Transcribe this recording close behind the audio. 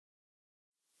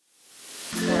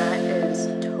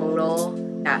That's total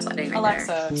gaslighting right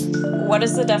there. Alexa, what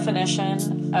is the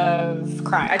definition of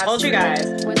crime? I told you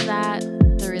guys. Was that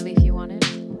the relief you wanted?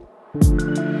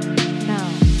 No.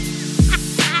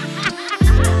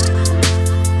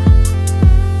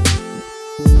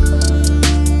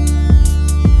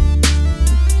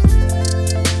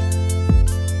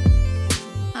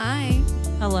 Hi.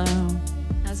 Hello.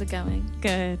 How's it going?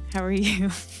 Good. How are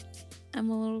you? I'm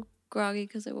a little groggy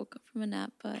because I woke up from a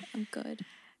nap, but I'm good.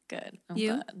 Good. I'm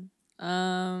You? glad.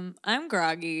 I'm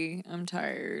groggy. I'm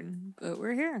tired, but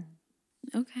we're here.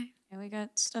 Okay. Yeah, we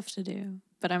got stuff to do.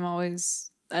 But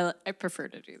I prefer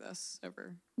to do this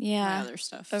over my Yeah. other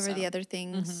stuff. Over so. the other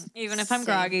things. Even if I'm Same.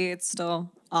 groggy, it's still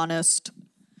honest.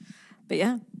 But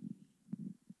yeah.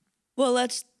 Well,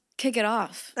 let's kick it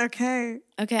off. Okay.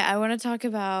 Okay, I want to talk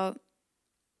about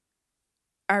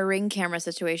our Ring camera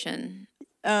situation.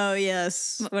 Oh,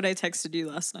 yes. What I texted you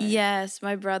last night. Yes,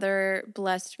 my brother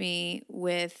blessed me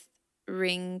with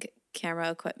Ring camera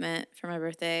equipment for my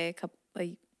birthday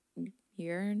a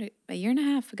year and a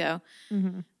half ago.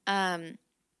 Mm-hmm. And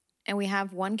we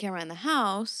have one camera in the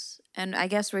house, and I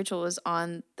guess Rachel was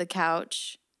on the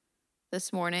couch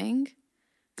this morning.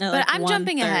 But I'm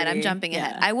jumping ahead.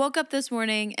 I woke up this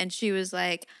morning and she was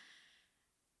like,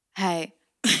 "Hey,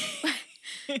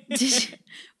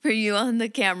 were you on the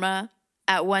camera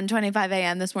at 1:25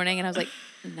 a.m. this morning?" And I was like,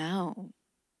 "No."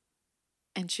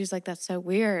 And she was like, "That's so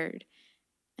weird."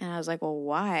 And I was like, "Well,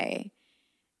 why?"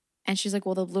 And she's like,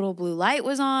 "Well, the little blue light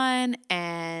was on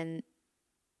and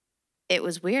it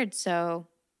was weird. So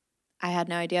I had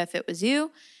no idea if it was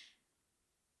you."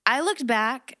 I looked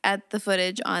back at the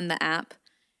footage on the app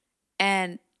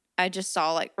and I just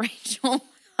saw like Rachel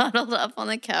huddled up on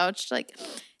the couch, like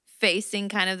facing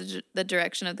kind of the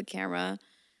direction of the camera.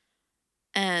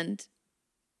 And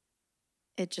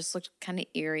it just looked kind of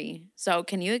eerie. So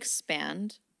can you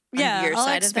expand on your I'll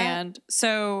side expand. of that?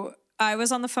 So I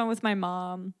was on the phone with my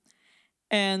mom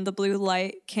and the blue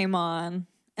light came on.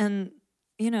 And,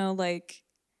 like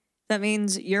that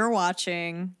means you're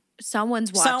watching.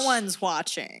 Someone's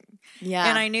watching. Yeah.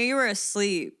 And I knew you were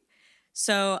asleep.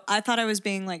 So I thought I was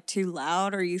being like too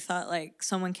loud, or you thought like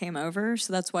someone came over.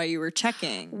 So that's why you were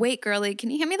checking. Wait, girly, can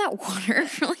you hand me that water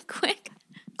really quick?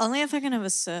 Only if I can have a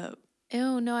sip.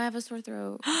 Ew, no, I have a sore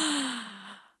throat.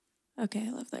 Okay,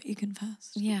 I love that you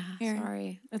confessed. Yeah, Here.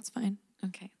 sorry. That's fine.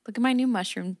 Okay, look at my new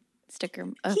mushroom sticker.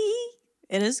 Oh,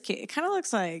 It is cute. It kind of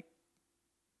looks like.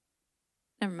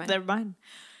 never mind. Never mind.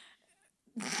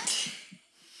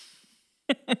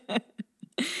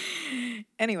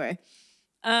 Anyway.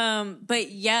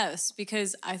 But yes,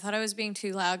 because I thought I was being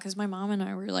too loud because my mom and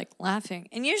I were like laughing.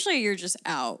 And usually you're just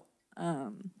out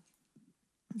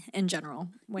in general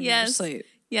when you're asleep.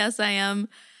 Yes, I am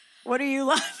What are you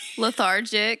laughing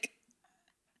lethargic.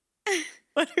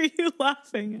 What are you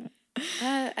laughing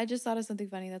at? I just thought of something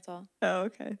funny, that's all. Oh,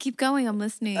 okay. Keep going, I'm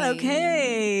listening.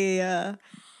 Okay.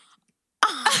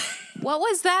 What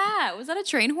was that? Was that a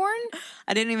train horn?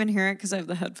 I didn't even hear it because I have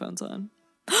the headphones on.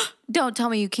 Don't tell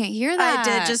me you can't hear that.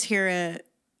 I did just hear it.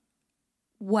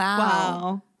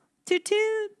 Wow. Toot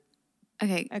toot.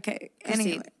 Okay. Okay. Proceed.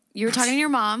 Anyway. You were talking to your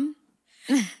mom.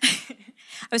 I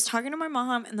was talking to my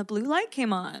mom and the blue light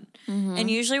came on. Mm-hmm. And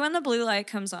usually when the blue light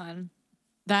comes on,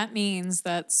 that means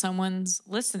that someone's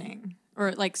listening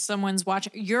or like someone's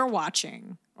watching. You're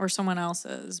watching or someone else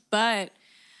is. But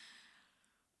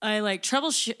I like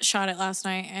troubleshot it last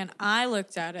night and I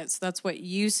looked at it. So that's what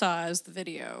you saw as the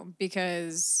video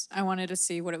because I wanted to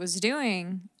see what it was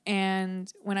doing.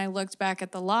 And when I looked back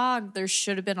at the log, there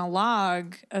should have been a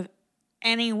log of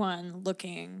anyone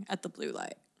looking at the blue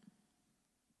light.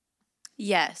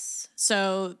 Yes.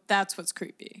 So that's what's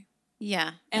creepy.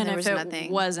 Yeah. And there if was it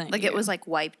nothing. wasn't like you. it was like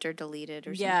wiped or deleted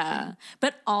or something. Yeah.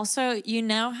 But also, you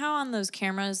know how on those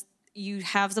cameras you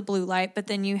have the blue light, but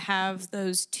then you have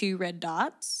those two red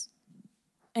dots?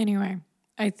 Anyway,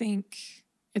 I think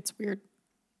it's weird.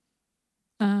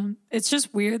 It's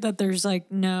just weird that there's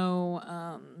like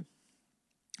no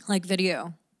like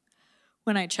video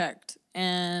when I checked.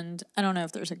 And I don't know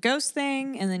if there's a ghost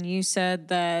thing. And then you said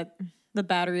that the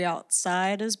battery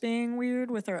outside is being weird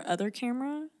with our other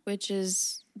camera. Which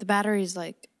is, the battery's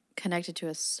like connected to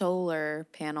a solar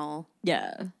panel.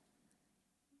 Yeah.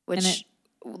 Which,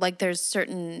 like there's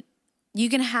certain, you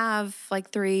can have like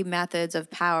 3 methods of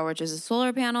power, which is a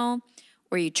solar panel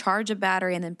where you charge a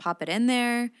battery and then pop it in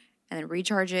there and then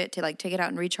recharge it to like take it out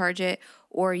and recharge it.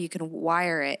 Or you can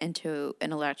wire it into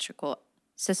an electrical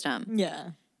system. Yeah.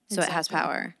 So it has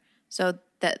power. So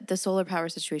that the solar power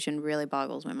situation really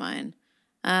boggles my mind.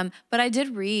 But I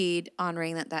did read on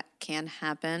Ring that can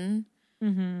happen.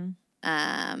 Mm-hmm.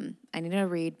 I need to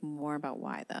read more about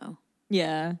why, though.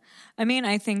 Yeah. I mean,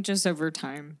 I think just over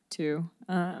time too.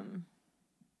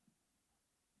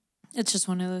 It's just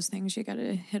one of those things you got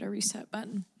to hit a reset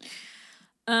button.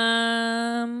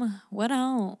 What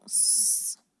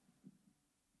else?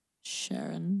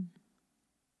 Sharon.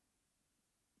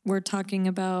 We're talking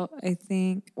about, I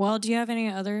think, well, do you have any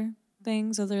other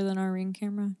things other than our Ring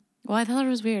camera? Well, I thought it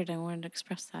was weird. I wanted to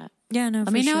express that. Yeah, no,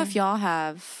 Let me know if y'all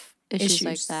have issues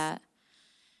like that.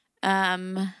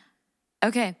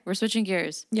 Okay, we're switching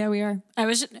gears. Yeah, we are. It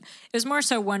was more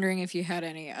so wondering if you had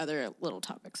any other little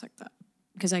topics like that,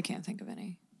 because I can't think of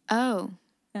any. Oh.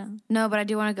 Yeah. No, but I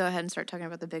do want to go ahead and start talking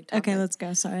about the big topic. Okay, let's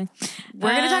go. Sorry.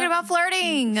 We're going to talk about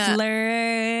flirting.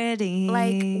 Flirting.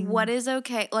 Like, what is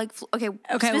okay? Like, okay,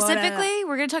 specifically,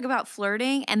 we're going to talk about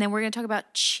flirting, and then we're going to talk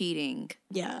about cheating.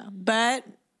 Yeah, but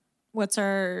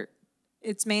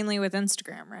it's mainly with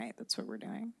Instagram, right? That's what we're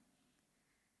doing.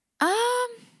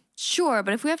 Sure,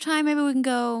 but if we have time, maybe we can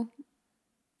go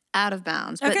out of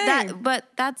bounds. But okay.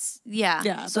 That's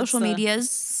social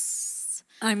medias.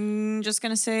 I'm just going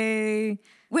to say...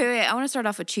 Wait. I want to start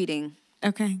off with cheating.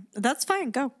 Okay. That's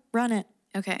fine. Go. Run it.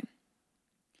 Okay.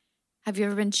 Have you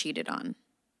ever been cheated on?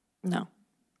 No.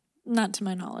 Not to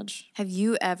my knowledge. Have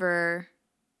you ever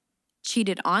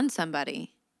cheated on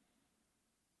somebody?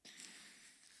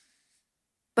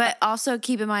 But also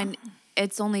keep in mind,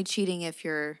 it's only cheating if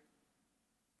you're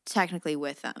technically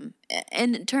with them.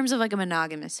 In terms of like a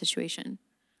monogamous situation.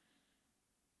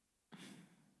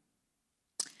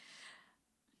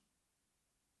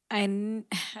 I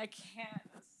can't.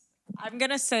 I'm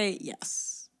going to say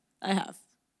yes. I have.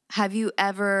 Have you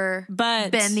ever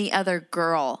been the other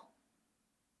girl?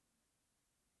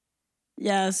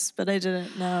 Yes, but I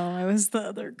didn't know I was the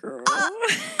other girl.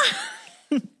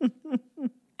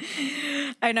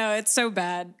 I know, it's so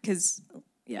bad because,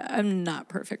 yeah, I'm not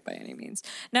perfect by any means.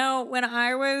 No, when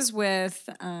I was with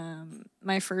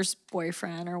my first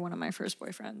boyfriend or one of my first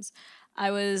boyfriends,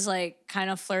 I was like kind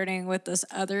of flirting with this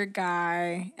other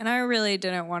guy, and I really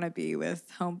didn't want to be with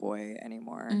homeboy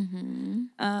anymore.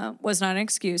 Mm-hmm. Was not an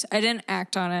excuse. I didn't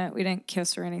act on it. We didn't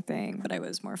kiss or anything, but I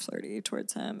was more flirty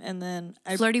towards him. And then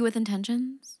flirty with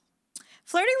intentions?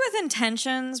 Flirty with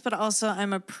intentions, but also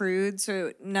I'm a prude,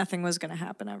 so nothing was going to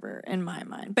happen ever in my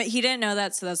mind. But he didn't know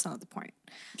that, so that's not the point.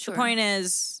 Sure. The point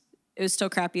is, it was still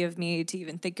crappy of me to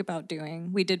even think about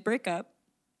doing. We did break up.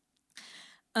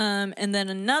 And then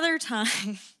another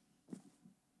time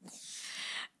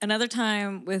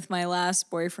with my last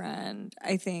boyfriend,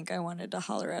 I think I wanted to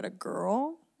holler at a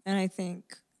girl, and I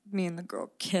think me and the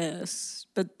girl kissed.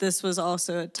 But this was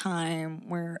also a time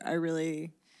where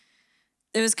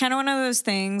it was kind of one of those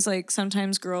things, like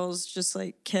sometimes girls just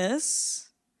like kiss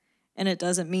and it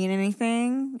doesn't mean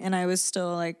anything. And I was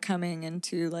still like coming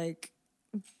into like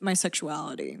my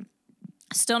sexuality.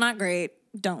 Still not great.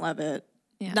 Don't love it.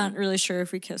 Yeah. Not really sure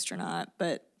if we kissed or not,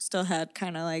 but still had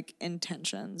kind of like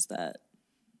intentions that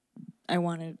I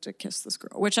wanted to kiss this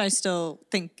girl, which I still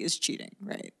think is cheating,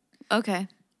 right? Okay.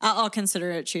 I'll consider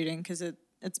it cheating because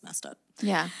it's messed up.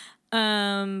 Yeah.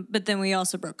 But then we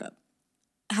also broke up.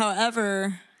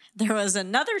 However, there was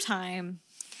another time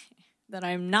that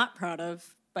I'm not proud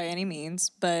of by any means,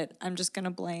 but I'm just going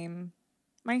to blame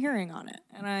my hearing on it.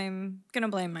 And I'm going to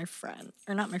blame my friend,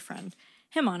 or not my friend,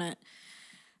 him on it.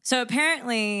 So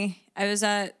apparently I was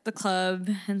at the club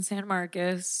in San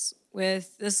Marcos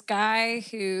with this guy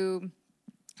who,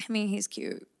 I mean, he's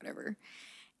cute, whatever.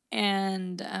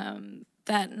 And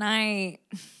that night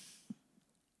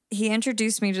he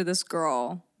introduced me to this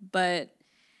girl, but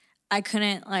I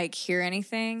couldn't like hear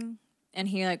anything, and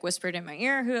he like whispered in my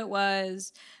ear who it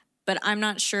was, but I'm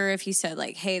not sure if he said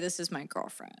like, hey, this is my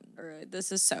girlfriend or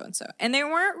this is so-and-so. And they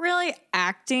weren't really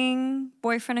acting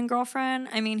boyfriend and girlfriend.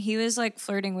 I mean, he was like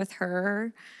flirting with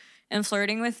her and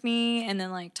flirting with me and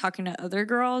then like talking to other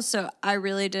girls. So I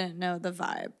really didn't know the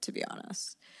vibe, to be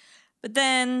honest. But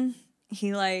then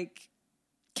he like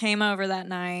came over that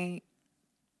night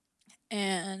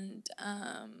and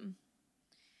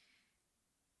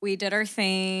we did our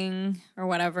thing or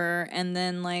whatever. And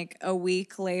then like a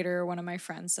week later, one of my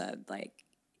friends said like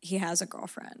he has a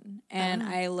girlfriend. And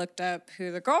I looked up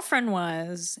who the girlfriend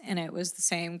was, and it was the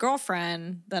same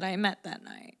girlfriend that I met that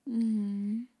night.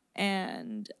 Mm-hmm.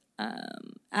 And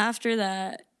after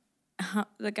that,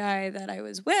 the guy that I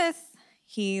was with,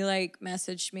 he like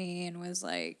messaged me and was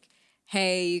like,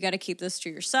 hey, you got to keep this to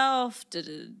yourself.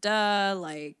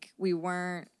 Like we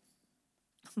weren't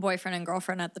boyfriend and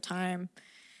girlfriend at the time.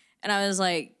 And I was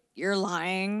like, you're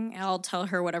lying. I'll tell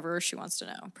her whatever she wants to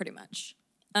know, pretty much.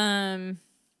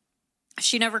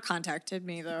 She never contacted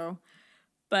me, though.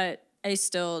 But I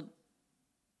still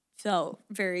felt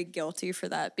very guilty for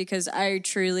that because I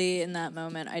truly, in that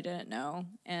moment, I didn't know.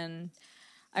 And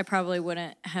I probably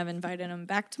wouldn't have invited him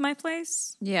back to my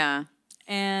place. Yeah.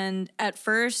 And at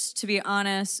first, to be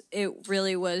honest, it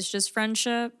really was just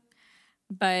friendship.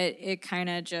 But it kind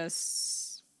of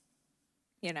just,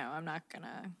 I'm not going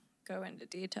to go into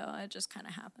detail. It just kind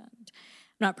of happened.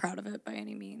 I'm not proud of it by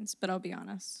any means, but I'll be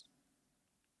honest.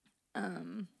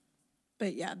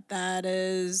 But yeah,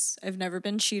 I've never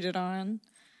been cheated on,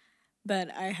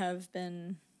 but I have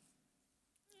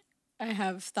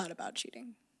thought about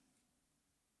cheating.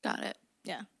 Got it.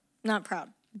 Yeah, not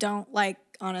proud. Don't like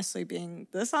honestly being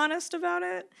this honest about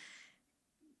it.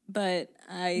 But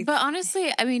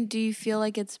honestly, I mean, do you feel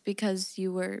like it's because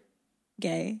you were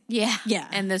gay? Yeah. Yeah.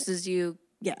 And this is you.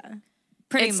 Yeah.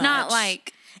 Pretty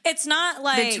much. It's not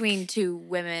like between two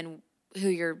women who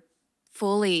you're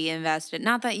fully invested.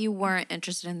 Not that you weren't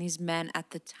interested in these men at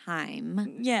the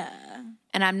time. Yeah.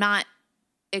 And I'm not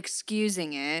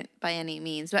excusing it by any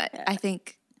means, but I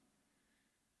think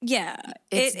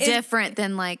it's different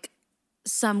than like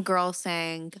some girl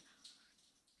saying,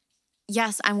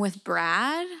 yes, I'm with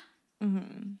Brad,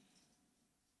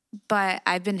 but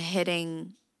I've been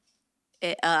hitting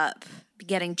it up,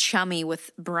 getting chummy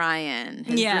with Brian,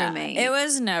 his roommate. It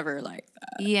was never like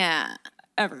that. Yeah.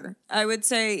 Ever. I would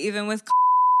say even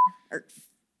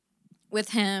with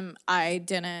him, I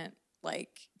didn't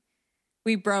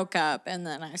we broke up and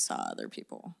then I saw other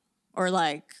people. Or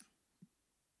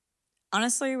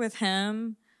honestly with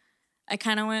him, I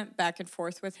kind of went back and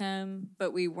forth with him,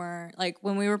 but we weren't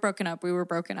when we were broken up,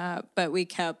 but we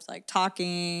kept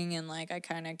talking and I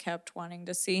kind of kept wanting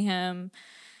to see him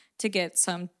to get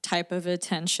some type of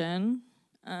attention.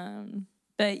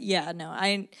 But yeah, no,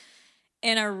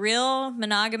 in a real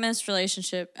monogamous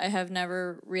relationship, I have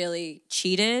never really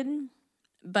cheated,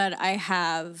 but I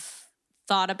have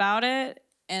thought about it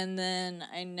and then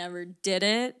I never did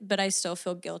it, but I still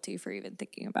feel guilty for even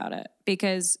thinking about it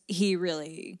because he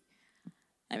was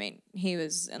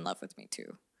in love with me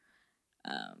too.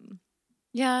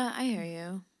 Yeah, I hear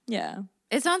you. Yeah.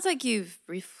 It sounds like you've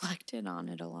reflected on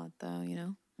it a lot though,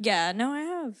 Yeah, no, I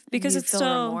have. Because it's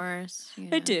still remorse.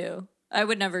 I do. I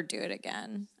would never do it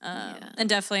again. And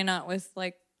definitely not with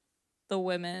the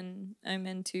women I'm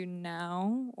into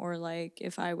now or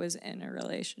if I was in a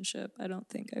relationship. I don't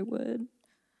think I would.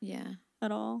 Yeah.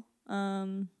 At all.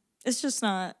 It's just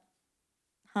not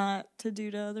hot to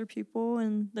do to other people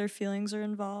and their feelings are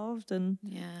involved and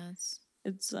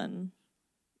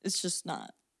it's just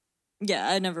not. Yeah,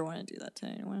 I never want to do that to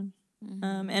anyone.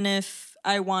 And if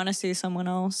I want to see someone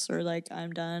else or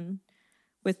I'm done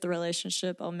with the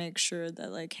relationship, I'll make sure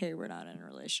that hey, we're not in a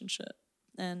relationship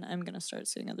and I'm going to start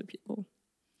seeing other people.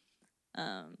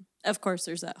 Of course,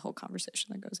 there's that whole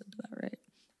conversation that goes into that, right?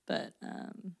 But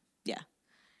yeah.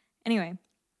 Anyway,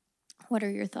 what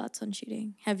are your thoughts on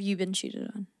cheating? Have you been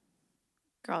cheated on?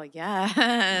 Girl,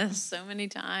 yeah. So many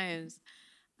times.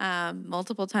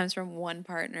 Multiple times from one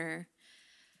partner.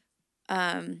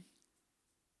 Lots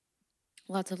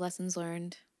of lessons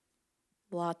learned.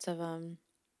 Lots of them.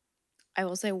 I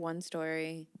will say one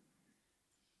story.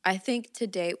 I think to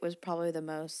date was probably the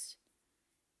most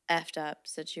effed up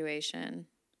situation.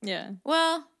 Yeah.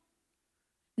 Well,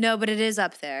 no, but it is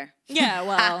up there. Yeah,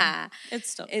 well, it's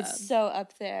still bad. It's so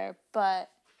up there. But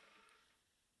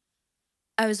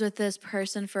I was with this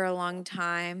person for a long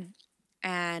time,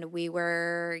 and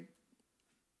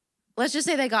let's just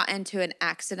say they got into an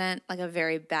accident, a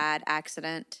very bad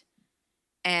accident.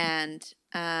 And,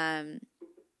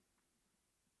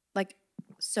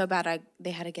 so bad they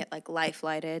had to get, life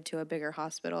flighted to a bigger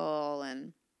hospital,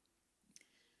 and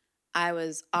I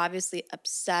was obviously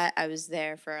upset. I was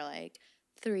there for,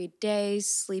 3 days,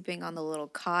 sleeping on the little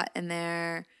cot in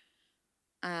there.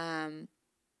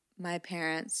 My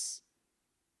parents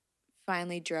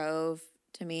finally drove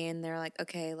to me, and they're like,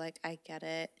 okay, I get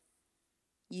it.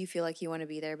 You feel like you want to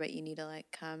be there, but you need to,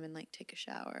 come and, take a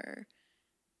shower.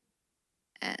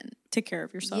 And take care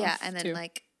of yourself. Yeah, and then,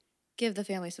 give the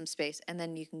family some space, and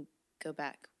then you can go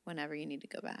back whenever you need to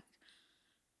go back.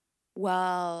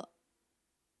 Well,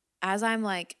 as I'm,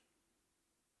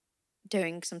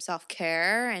 doing some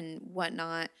self-care and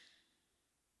whatnot,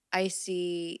 I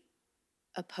see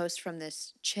a post from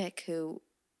this chick who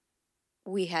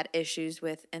we had issues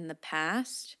with in the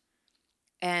past,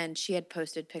 and she had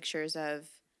posted pictures of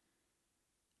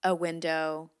a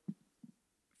window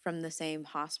from the same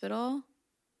hospital,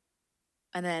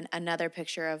 and then another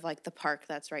picture of the park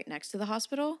that's right next to the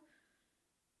hospital.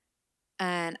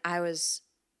 And I was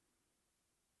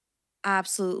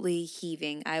absolutely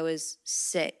heaving. I was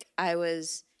sick. I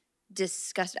was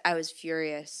disgusted. I was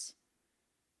furious.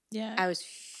 Yeah. I was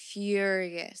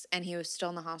furious, and he was still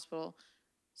in the hospital.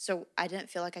 So I didn't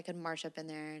feel like I could march up in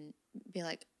there and be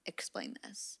like, explain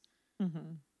this.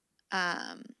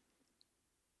 Mm-hmm.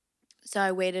 So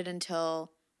I waited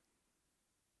until,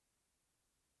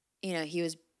 he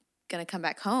was going to come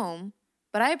back home.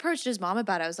 But I approached his mom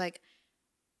about it. I was like,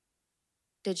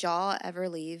 did y'all ever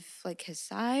leave, like, his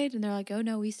side? And they're like, oh,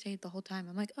 no, we stayed the whole time.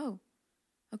 I'm like, oh,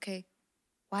 okay.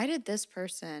 Why did this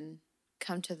person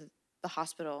come to the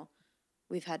hospital?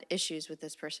 We've had issues with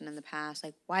this person in the past.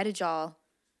 Like, why did y'all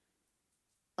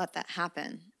let that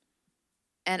happen?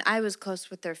 And I was close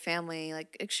with their family,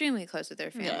 like, extremely close with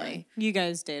their family. Yeah, you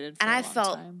guys dated for and a I long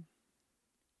felt time.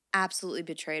 absolutely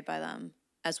betrayed by them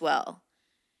as well.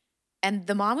 And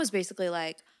the mom was basically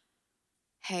like,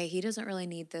 hey, he doesn't really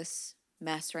need this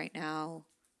mess right now.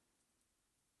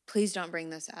 Please don't bring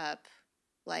this up.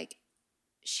 Like,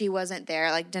 she wasn't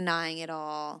there, like, denying it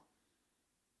all.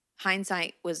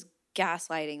 Hindsight was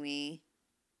gaslighting me.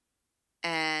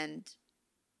 And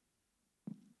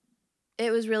it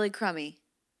was really crummy.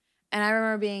 And I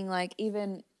remember being like,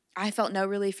 I felt no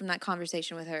relief from that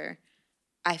conversation with her.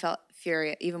 I felt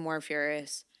furious, even more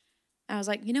furious. And I was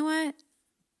like, you know what?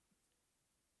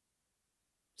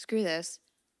 Screw this.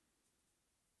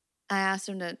 I asked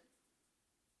him to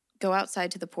go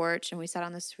outside to the porch, and we sat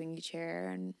on the swingy chair,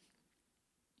 and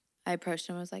I approached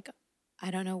him and was like, I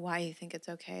don't know why you think it's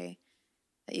okay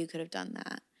that you could have done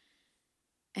that.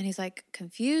 And he's like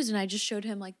confused, and I just showed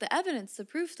him like the evidence, the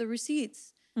proof, the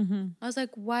receipts. Mm-hmm. I was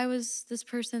like, why was this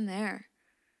person there?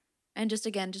 And just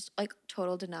like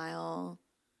total denial.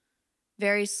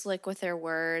 Very slick with their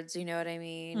words, you know what I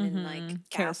mean? Mm-hmm. And like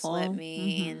Careful. gaslit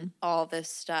me and all this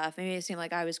stuff. Maybe it seemed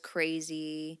like I was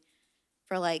crazy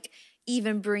for like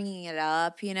even bringing it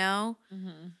up,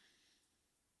 Mm-hmm.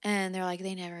 And they're like,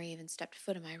 they never even stepped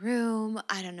foot in my room.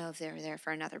 I don't know if they were there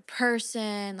for another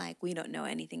person. Like, we don't know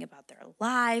anything about their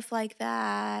life like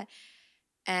that.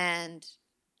 And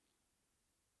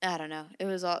I don't know. It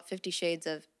was all 50 shades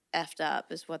of effed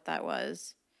up is what that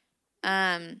was.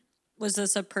 Was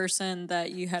this a person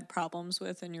that you had problems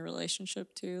with in your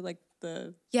relationship too? Like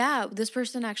Yeah, this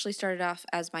person actually started off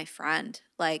as my friend.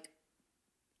 Like,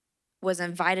 was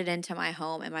invited into my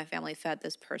home, and my family fed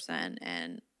this person,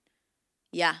 and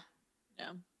yeah.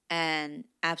 And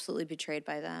absolutely betrayed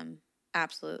by them.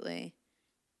 Absolutely.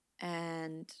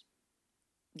 And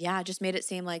yeah, it just made it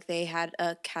seem like they had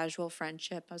a casual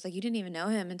friendship. I was like, you didn't even know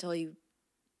him until you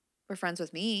were friends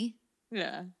with me.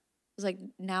 Yeah. It was like,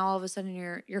 now all of a sudden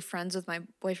you're friends with my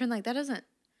boyfriend. Like, that doesn't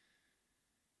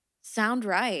sound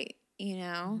right,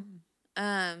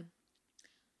 Mm-hmm.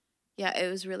 Yeah, it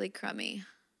was really crummy.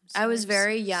 I was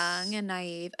very young and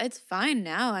naive. It's fine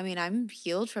now. I mean, I'm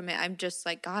healed from it. I'm just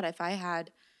like, God, if I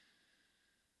had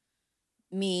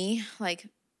me, like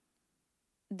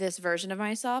this version of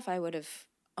myself, I would have,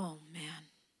 oh man.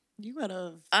 You would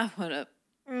have. I would have.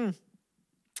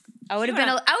 I would have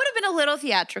been a little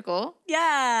theatrical.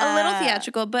 Yeah. A little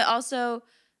theatrical, but also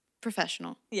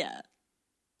professional. Yeah.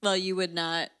 Well, you would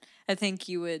not. I think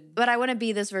you would. But I wouldn't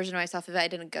be this version of myself if I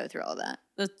didn't go through all that.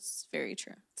 That's very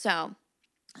true. So,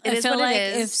 I feel like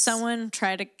if someone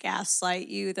tried to gaslight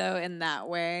you, though, in that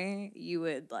way, you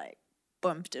would like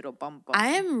bump diddle bump bump. I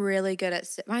am really good at.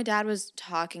 My dad was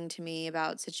talking to me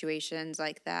about situations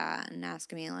like that and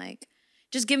asking me like,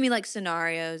 just give me like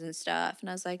scenarios and stuff. And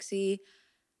I was like, see,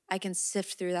 I can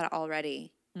sift through that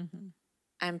already. Mm-hmm.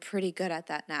 I'm pretty good at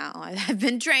that now. I've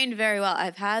been trained very well.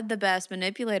 I've had the best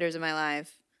manipulators in my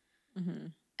life. Mm-hmm.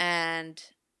 And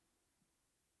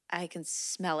I can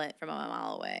smell it from a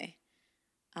mile away.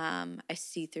 I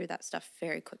see through that stuff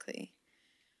very quickly.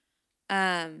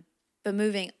 But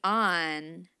moving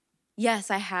on,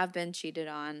 yes, I have been cheated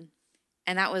on.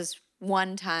 And that was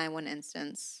one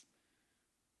instance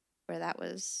where that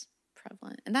was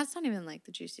prevalent. And that's not even like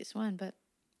the juiciest one, but,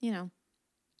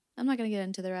 I'm not going to get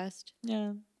into the rest.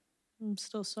 Yeah. I'm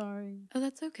still sorry. Oh,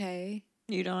 that's okay.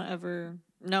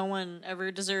 No one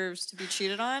ever deserves to be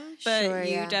cheated on, but Sure,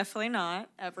 you yeah. definitely not,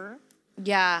 ever.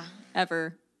 Yeah.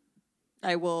 Ever.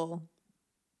 I'm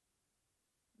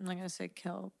not going to say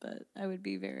kill, but I would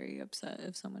be very upset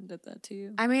if someone did that to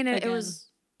you. I mean, it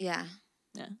was, yeah.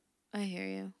 Yeah. I hear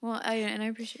you. Well, I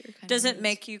appreciate your kind Does words. it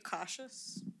make you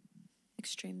cautious?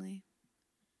 Extremely.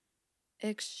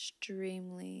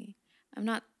 Extremely. I'm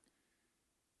not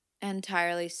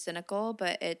entirely cynical,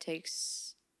 but it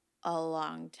takes a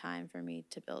long time for me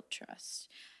to build trust.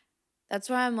 That's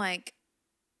why I'm like,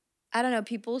 I don't know,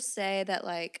 people say that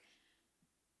like,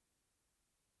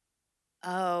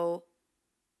 oh,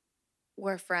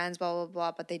 we're friends, blah, blah,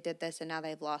 blah, but they did this and now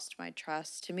they've lost my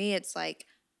trust. To me, it's like,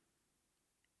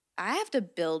 I have to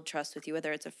build trust with you,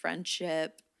 whether it's a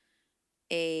friendship,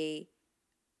 a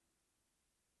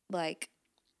like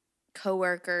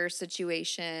coworker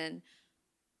situation,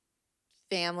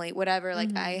 family, whatever,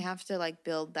 like I have to like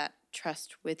build that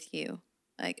trust with you.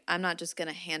 Like I'm not just going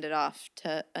to hand it off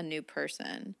to a new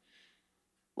person.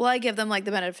 Well, I give them like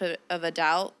the benefit of the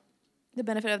doubt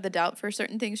for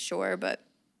certain things, sure, but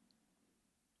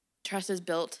trust is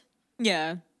built.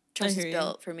 Yeah. Trust is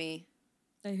built for me.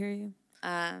 I hear you.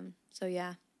 So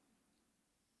yeah.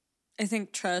 I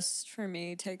think trust for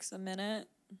me takes a minute.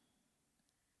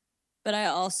 But I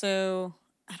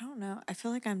don't know. I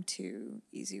feel like I'm too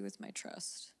easy with my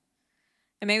trust.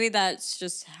 And maybe that's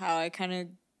just how I kind of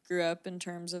grew up in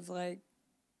terms of like,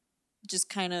 just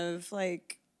kind of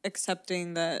like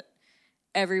accepting that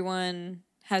everyone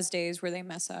has days where they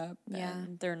mess up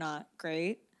and they're not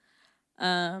great.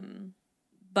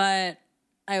 But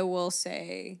I will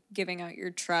say giving out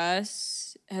your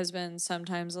trust has been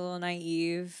sometimes a little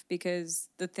naive because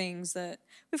the things that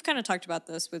we've kind of talked about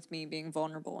this with me being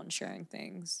vulnerable and sharing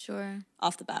things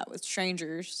off the bat with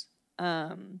strangers,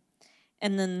 and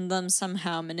then them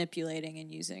somehow manipulating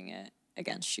and using it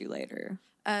against you later.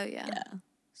 Oh yeah. Yeah.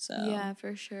 So yeah,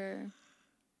 for sure.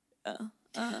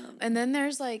 And then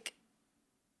there's like,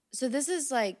 so this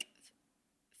is like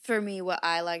for me what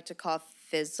I like to call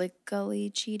physically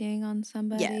cheating on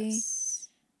somebody. Yes.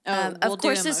 We'll of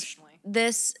course,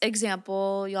 this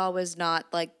example, y'all, was not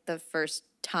like the first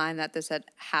time that this had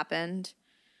happened.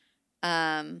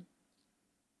 And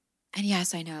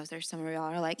yes, I know there's some of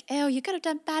y'all are like, "Oh, you could have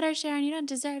done better, Sharon. You don't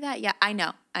deserve that." Yeah, I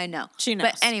know. She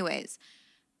knows. But anyways,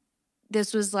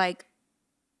 this was like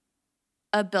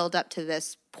a build up to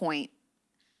this point.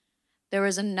 There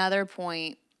was another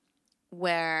point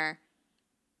where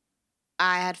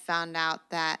I had found out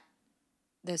that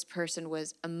this person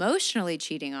was emotionally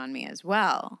cheating on me as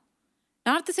well.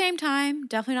 Not at the same time,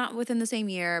 definitely not within the same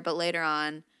year, but later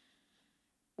on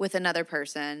with another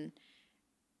person.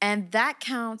 And that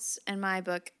counts in my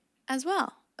book as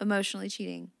well, emotionally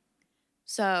cheating.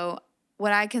 So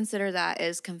what I consider that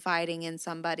is confiding in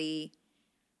somebody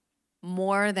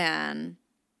more than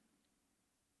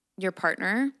your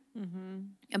partner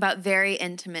about very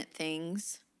intimate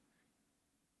things,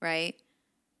 right?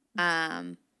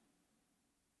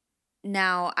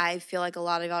 Now, I feel like a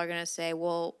lot of y'all are going to say,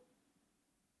 well,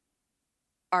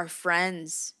 our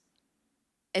friends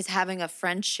is having a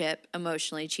friendship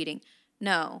emotionally cheating.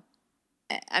 No.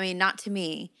 I mean, not to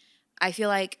me. I feel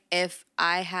like if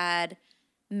I had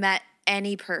met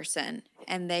any person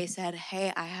and they said,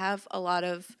 hey, I have a lot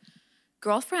of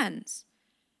girlfriends,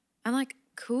 I'm like,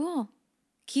 cool.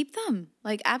 Keep them.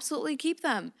 Like, absolutely keep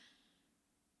them.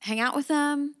 Hang out with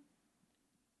them.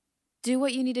 Do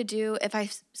what you need to do. If I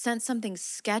sense something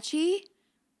sketchy,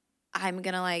 I'm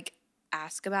going to like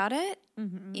ask about it,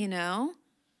 you know?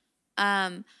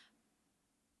 But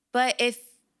if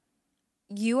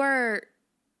you are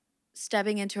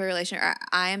stepping into a relationship, or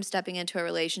I am stepping into a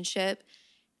relationship,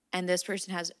 and this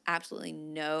person has absolutely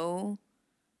no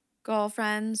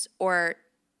girlfriends or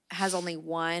has only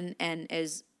one and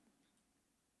is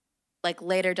like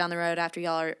later down the road after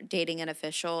y'all are dating an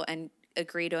official and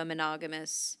agree to a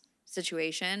monogamous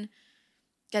situation,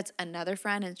 gets another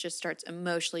friend and just starts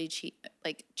emotionally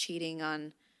cheating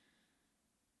on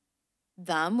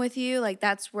them with you, like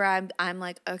that's where I'm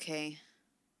like, okay,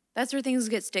 that's where things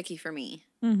get sticky for me.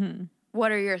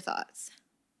 What are your thoughts?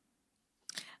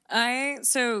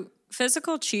 So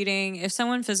physical cheating, if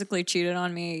someone physically cheated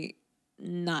on me,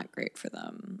 not great for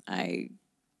them. I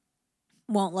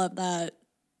won't love that.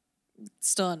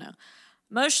 Still a no.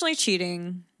 Emotionally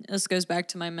cheating, this goes back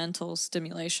to my mental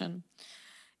stimulation.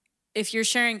 If you're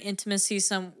sharing intimacy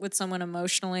with someone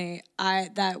emotionally,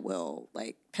 that will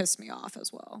like piss me off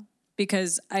as well.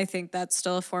 Because I think that's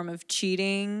still a form of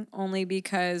cheating, only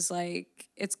because like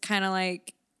it's kind of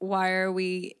like, why are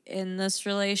we in this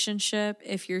relationship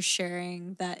if you're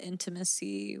sharing that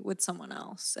intimacy with someone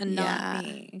else and not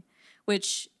me?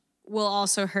 Which will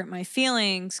also hurt my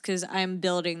feelings because I'm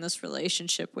building this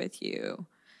relationship with you.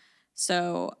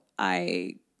 So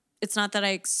it's not that I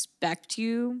expect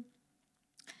you.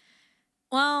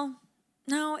 Well,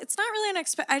 no, it's not really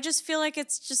I just feel like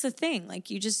it's just a thing. Like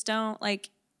you just don't like,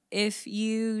 if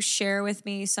you share with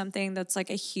me something that's like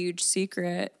a huge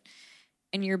secret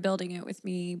and you're building it with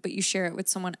me, but you share it with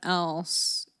someone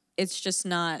else, it's just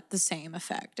not the same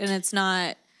effect. And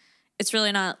it's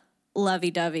really not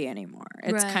lovey-dovey anymore.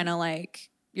 It's kind of like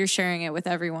you're sharing it with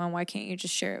everyone. Why can't you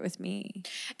just share it with me?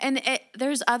 And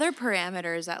there's other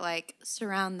parameters that like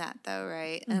surround that though,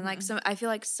 right? And like I feel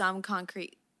like some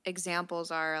concrete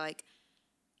examples are like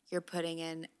you're putting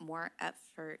in more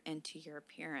effort into your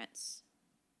appearance.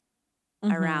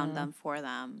 around them for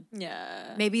them.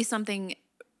 Yeah. Maybe something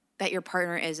that your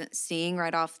partner isn't seeing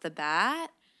right off the bat.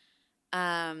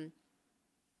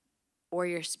 Or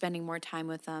you're spending more time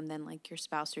with them than like your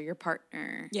spouse or your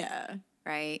partner. Yeah.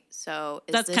 Right? So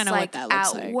is That's this kinda like what that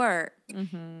looks at like. work?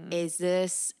 Mm-hmm. Is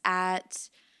this at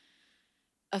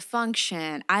a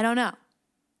function? I don't know.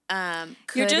 You're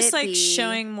Could just it like be,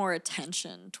 showing more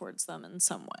attention towards them in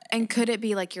some way. and could it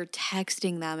be like you're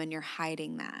texting them and you're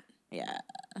hiding that? Yeah.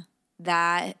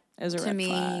 That Is a to red me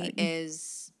flag.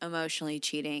 is emotionally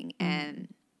cheating.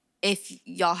 And if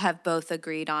y'all have both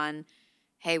agreed on,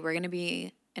 hey, we're going to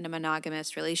be in a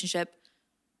monogamous relationship,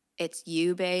 it's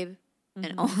you, babe,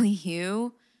 and only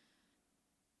you.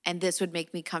 And this would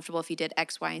make me comfortable if you did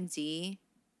X, Y, and Z.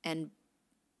 And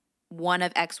one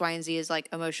of X, Y, and Z is like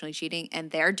emotionally cheating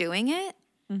and they're doing it.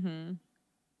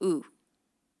 Ooh,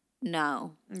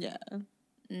 no, Yeah.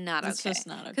 not It's okay. just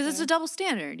not Because it's okay. a double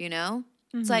standard, you know?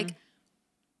 It's like,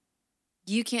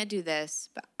 you can't do this,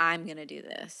 but I'm going to do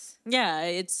this. Yeah,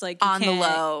 it's like you On the can't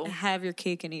low. have your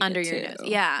cake and eat Under it your too. nose.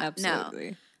 Yeah,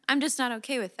 Absolutely. no. I'm just not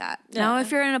okay with that. Yeah. Now,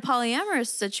 if you're in a polyamorous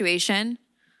situation,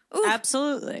 ooh,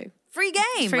 Absolutely. free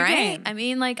game, Free right? game. I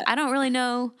mean, like, I don't really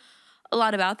know a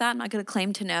lot about that. I'm not going to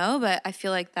claim to know, but I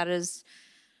feel like that is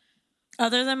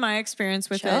Other than my experience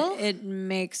with Chill? it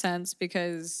makes sense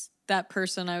because that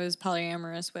person I was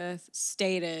polyamorous with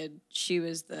stated she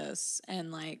was this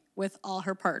and like with all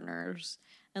her partners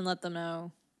and let them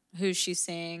know who she's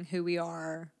seeing, who we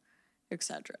are,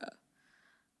 etc.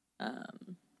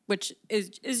 Which is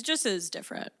just as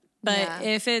different. But Yeah.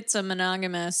 if it's a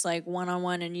monogamous like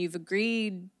one-on-one and you've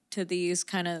agreed to these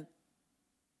kind of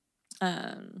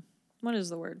what is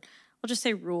the word? I'll just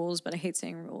say rules, but I hate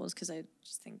saying rules because I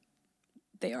just think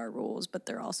they are rules, but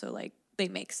they're also like they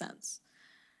make sense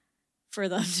for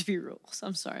them to be rules.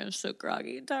 I'm sorry, I'm so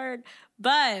groggy and tired.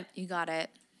 But you got it.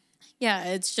 yeah,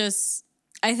 it's just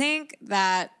I think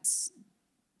that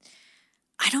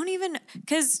I don't even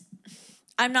because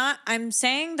I'm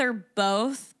saying they're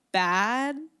both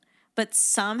bad, but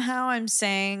somehow I'm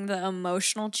saying the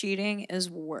emotional cheating is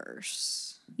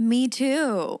worse. Me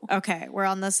too. Okay, we're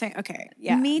on the same. Okay,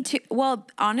 yeah. Me too. Well,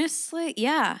 honestly,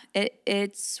 yeah,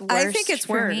 it's worse. I think it's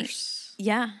for me. worse.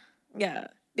 Yeah. Yeah,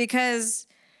 because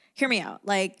hear me out.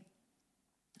 Like,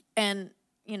 and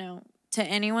you know, to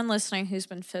anyone listening who's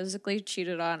been physically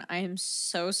cheated on, I am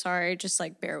so sorry. Just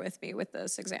like bear with me with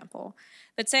this example.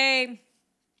 But say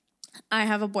I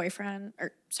have a boyfriend,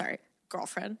 or sorry,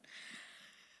 girlfriend.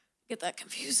 Get that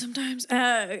confused sometimes.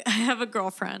 I have a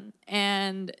girlfriend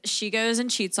and she goes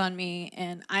and cheats on me.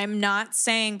 And I'm not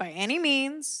saying by any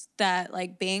means that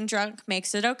like being drunk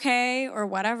makes it okay or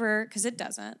whatever, because it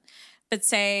doesn't. But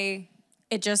say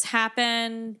it just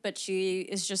happened, but she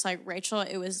is just like, Rachel,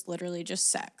 it was literally just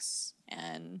sex.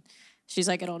 And she's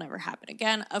like, it'll never happen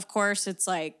again. Of course, it's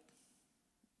like,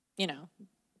 you know,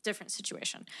 different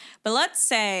situation. But let's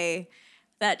say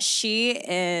that she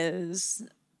is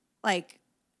like,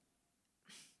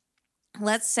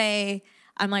 let's say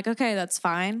I'm like, okay, that's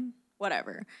fine,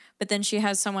 whatever. But then she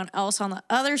has someone else on the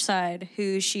other side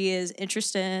who she is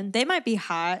interested in. They might be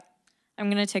hot. I'm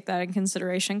going to take that in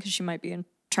consideration because she might be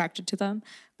attracted to them.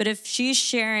 But if she's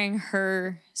sharing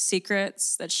her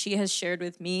secrets that she has shared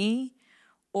with me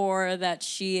or that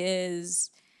she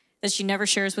never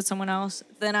shares with someone else,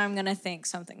 then I'm going to think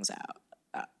something's up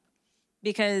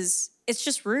because it's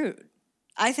just rude.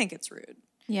 I think it's rude.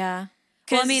 Yeah.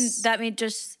 Well, I mean, that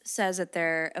just says that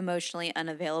they're emotionally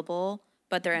unavailable,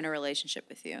 but they're in a relationship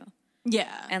with you.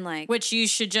 Yeah. And like, which you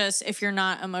should just, if you're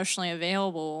not emotionally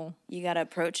available, you got to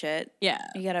approach it. yeah.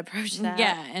 You got to approach that.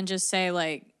 Yeah. And just say,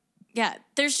 like, yeah,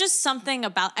 there's just something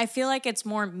about, I feel like it's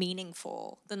more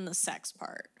meaningful than the sex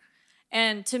part.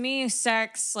 And to me,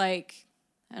 sex, like,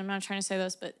 I'm not trying to say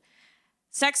this, but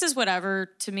sex is whatever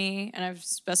to me. And I've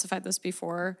specified this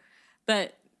before,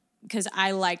 but because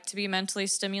I like to be mentally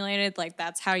stimulated, like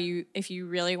that's how if you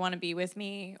really want to be with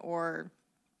me or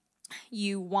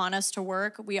you want us to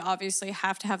work, we obviously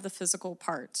have to have the physical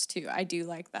parts too. I do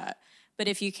like that. But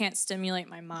if you can't stimulate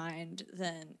my mind,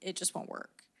 then it just won't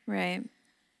work. Right.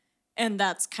 And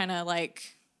that's kind of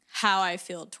like how I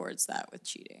feel towards that with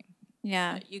cheating.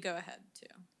 Yeah. But you go ahead too.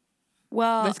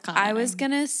 Well, I was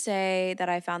going to say that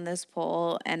I found this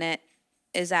poll and it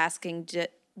is asking,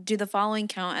 do the following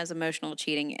count as emotional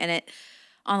cheating? And it,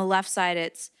 on the left side,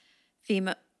 it's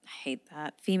I hate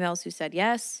that, females who said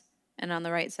yes. And on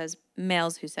the right says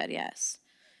males who said yes.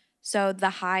 So the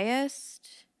highest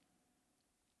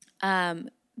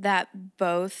that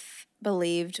both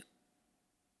believed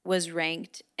was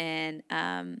ranked in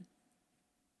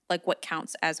like what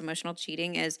counts as emotional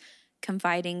cheating is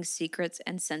confiding secrets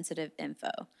and sensitive info.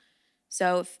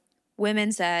 So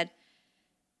women said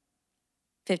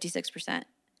 56%.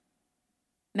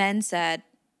 Men said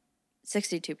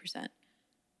 62%.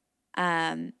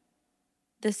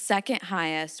 The second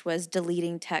highest was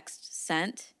deleting text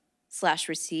sent /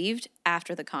 received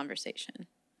after the conversation.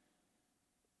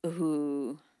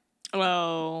 Ooh.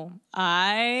 Well,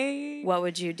 What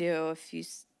would you do if you...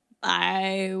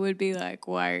 I would be like,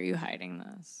 why are you hiding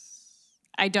this?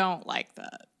 I don't like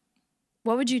that.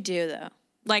 What would you do, though?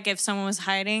 Like, if someone was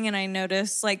hiding and I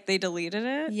noticed, like, they deleted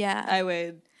it? Yeah. I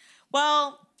would.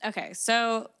 Well, okay,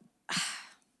 so,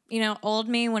 old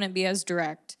me wouldn't be as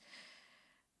direct,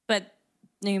 but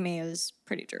new me is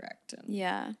pretty direct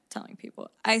and telling people.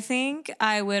 I think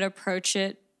I would approach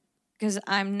it because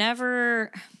I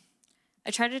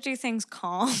try to do things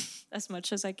calm as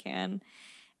much as I can.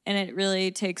 And it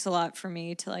really takes a lot for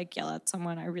me to, like, yell at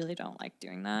someone. I really don't like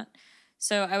doing that.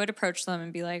 So I would approach them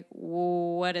and be like,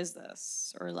 what is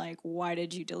this? Or, like, why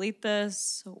did you delete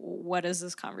this? What is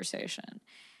this conversation?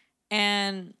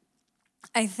 And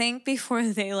I think before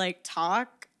they, like,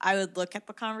 talk, I would look at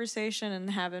the conversation and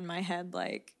have in my head,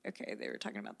 like, okay, they were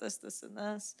talking about this, this, and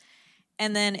this.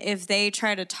 And then if they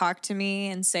try to talk to me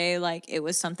and say, like, it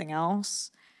was something else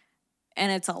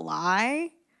and it's a lie,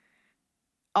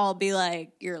 I'll be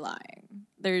like, you're lying.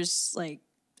 There's, like,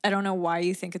 I don't know why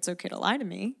you think it's okay to lie to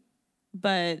me,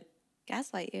 but...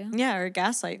 Gaslight you. Yeah, or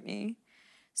gaslight me.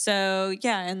 So,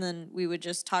 yeah, and then we would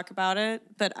just talk about it.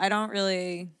 But I don't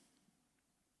really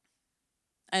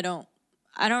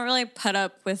put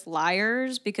up with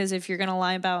liars because if you're going to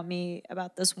lie about me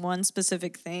about this one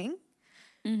specific thing,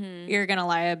 you're going to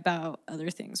lie about other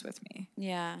things with me.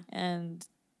 Yeah. And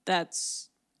that's,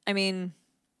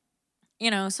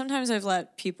 sometimes I've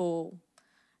let people,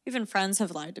 even friends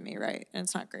have lied to me, right? And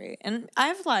it's not great. And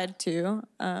I've lied too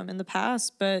in the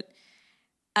past, but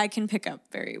I can pick up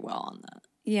very well on that.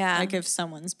 Yeah. Like if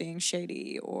someone's being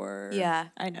shady or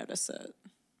I notice it.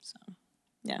 So,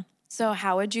 yeah. So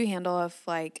how would you handle if,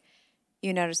 like,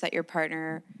 you notice that your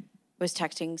partner was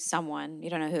texting someone,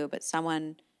 you don't know who, but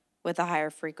someone with a higher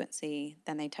frequency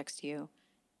than they text you,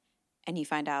 and you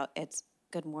find out it's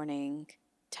good morning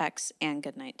text and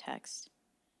good night text?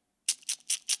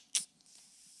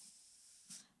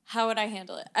 How would I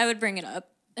handle it? I would bring it up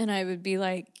and I would be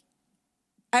like,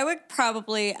 I would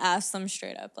probably ask them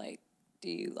straight up, like, do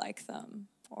you like them?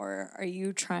 Or are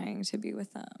you trying to be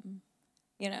with them?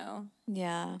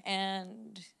 Yeah.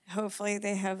 And hopefully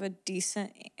they have a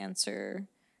decent answer.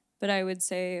 But I would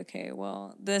say, okay,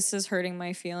 well, this is hurting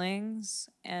my feelings.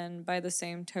 And by the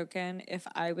same token, if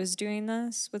I was doing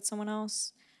this with someone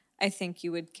else, I think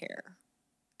you would care.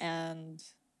 And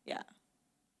yeah.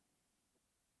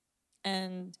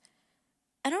 And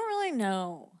I don't really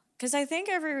know. Because I think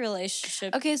every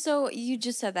relationship... Okay, so you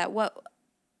just said that. What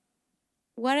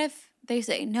if they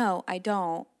say, no, I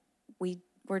don't.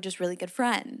 We're just really good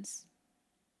friends?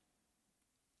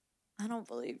 I don't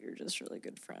believe you're just really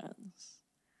good friends.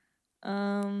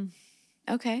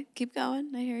 Okay, keep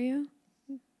going. I hear you.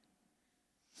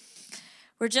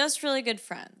 We're just really good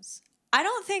friends. I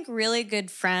don't think really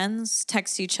good friends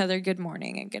text each other good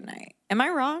morning and good night. Am I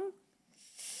wrong?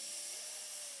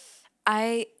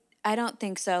 I don't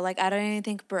think so. Like, I don't even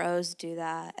think bros do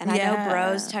that. And I know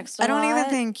bros text a lot. I don't even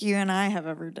think you and I have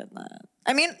ever done that.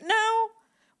 I mean, no.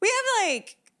 We have,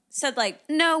 like, said, like...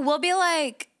 No, we'll be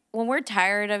like, when we're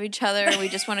tired of each other, we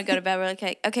just want to go to bed, we're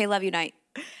like, okay, love you, night.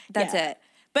 That's it.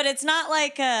 But it's not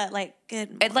like good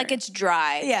morning. Like, it's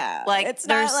dry. Yeah. Like, it's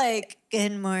not like,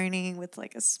 good morning with,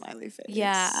 like, a smiley face.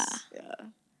 Yeah. Yeah.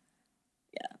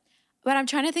 But I'm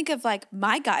trying to think of, like,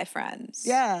 my guy friends.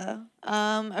 Yeah.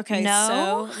 Okay.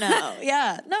 No? So, no.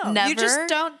 Yeah. No. Never? You just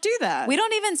don't do that. We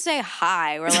don't even say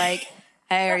hi. We're like,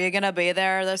 hey, are you going to be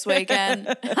there this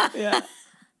weekend? Yeah.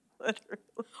 Literally.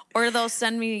 Or they'll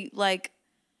send me, like,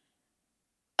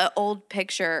 an old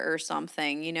picture or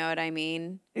something. You know what I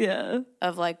mean? Yeah.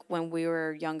 Of, like, when we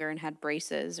were younger and had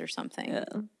braces or something. Yeah.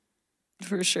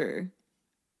 For sure.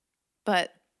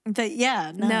 But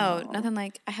yeah, no, nothing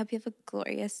like, I hope you have a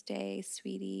glorious day,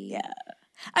 sweetie. Yeah.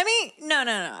 I mean,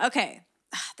 no. Okay.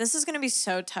 This is going to be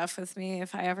so tough with me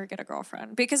if I ever get a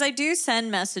girlfriend because I do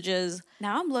send messages.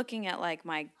 Now I'm looking at, like,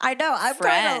 my I know. I'm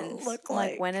friends. trying to look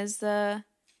like when is the...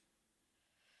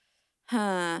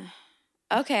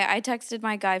 Okay, I texted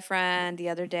my guy friend the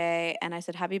other day and I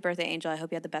said, happy birthday, Angel. I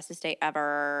hope you had the bestest day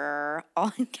ever.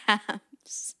 All in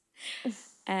caps.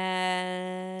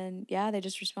 And yeah, they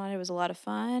just responded. It was a lot of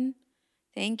fun.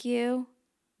 Thank you.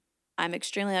 I'm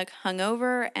extremely, like,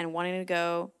 hungover and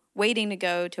waiting to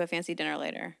go to a fancy dinner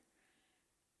later.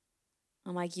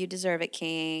 I'm like, you deserve it,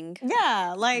 King.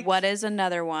 Yeah, like... What is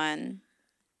another one?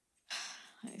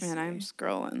 And I'm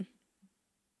scrolling.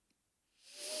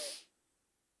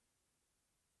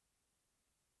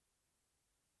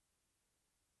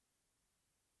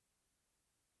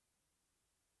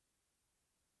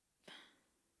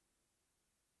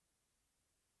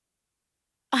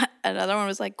 Another one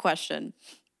was like, question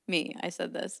me. I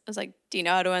said this. I was like, do you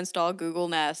know how to install Google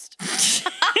Nest?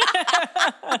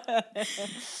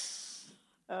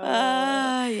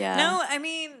 Yeah. No, I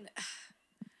mean,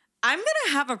 I'm going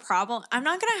to have a problem. I'm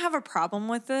not going to have a problem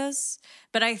with this,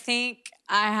 but I think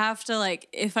I have to, like,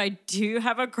 if I do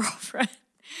have a girlfriend,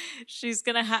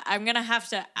 I'm going to have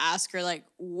to ask her, like,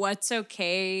 what's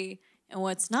okay and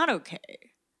what's not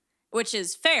okay, which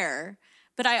is fair.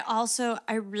 But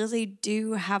I really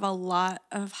do have a lot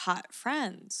of hot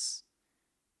friends,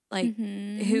 like,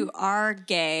 who are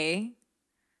gay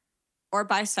or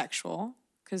bisexual,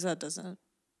 because that doesn't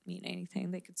mean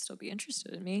anything. They could still be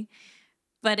interested in me.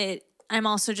 But I'm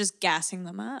also just gassing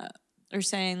them up or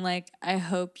saying, like, I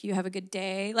hope you have a good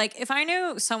day. Like, if I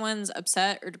know someone's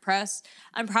upset or depressed,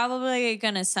 I'm probably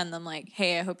going to send them, like,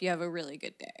 hey, I hope you have a really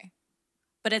good day.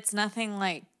 But it's nothing,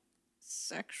 like,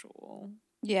 sexual.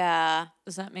 Yeah.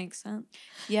 Does that make sense?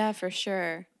 Yeah, for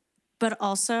sure. But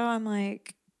also, I'm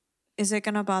like, is it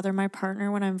going to bother my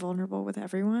partner when I'm vulnerable with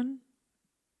everyone?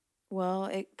 Well,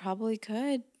 it probably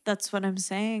could. That's what I'm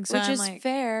saying. So Which I'm is like,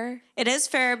 fair. It is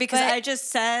fair because I just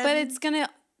said. But it's going to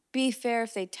be fair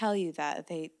if they tell you that.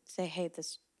 They say, hey,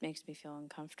 this makes me feel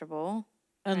uncomfortable.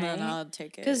 And then I'll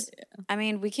take it. Because, I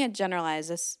mean, we can't generalize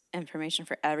this information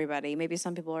for everybody. Maybe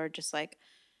some people are just like,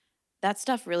 that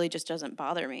stuff really just doesn't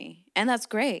bother me. And that's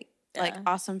great. Yeah. Like,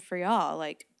 awesome for y'all.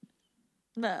 Like,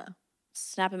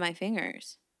 snapping my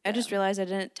fingers. Yeah. I just realized I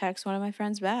didn't text one of my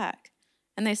friends back.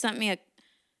 And they sent me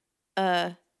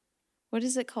a what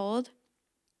is it called?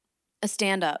 A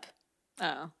stand-up.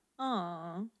 Oh.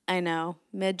 Aww. I know.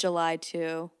 Mid-July,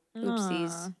 too.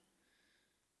 Oopsies.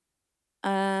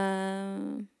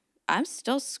 I'm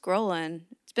still scrolling.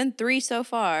 It's been 3 so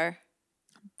far.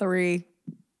 3.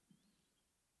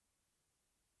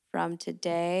 From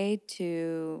today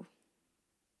to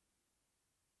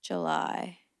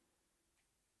July.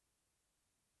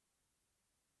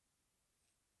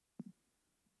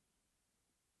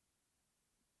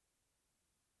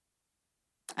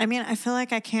 I mean, I feel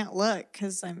like I can't look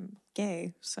because I'm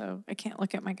gay, so I can't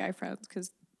look at my guy friends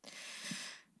because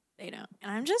they don't.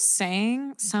 And I'm just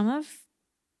saying, some of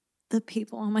the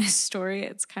people on my story,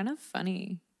 it's kind of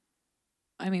funny.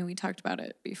 I mean, we talked about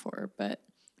it before, but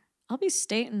I'll be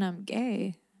stating I'm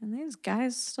gay, and these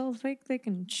guys still think they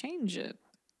can change it.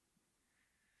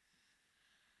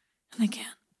 And they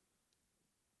can't.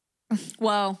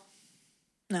 Well,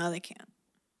 no, they can't.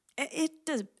 It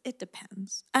does. It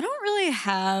depends. I don't really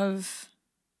have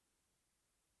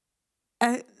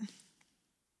that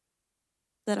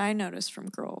I noticed from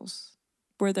girls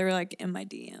where they're like in my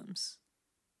DMs.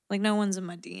 Like no one's in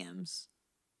my DMs.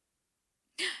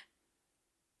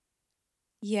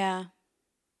 Yeah.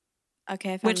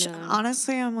 Okay. Which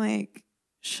honestly, I'm like,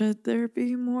 should there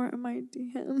be more in my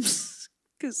DMs?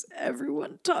 Because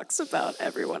everyone talks about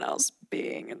everyone else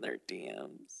being in their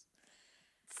DMs.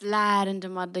 Slide into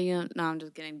my DM. No, I'm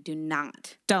just kidding. Do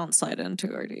not. Don't slide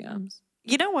into our DMs.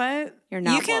 You know what? You're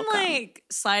not welcome. You can like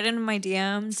slide into my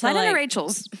DMs. Slide into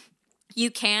Rachel's. You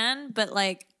can, but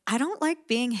like I don't like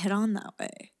being hit on that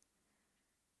way.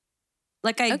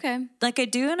 Like I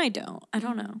do and I don't. I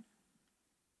don't know.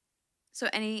 So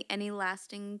any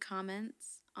lasting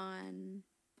comments on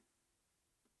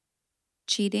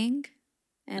cheating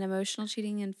and emotional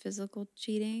cheating and physical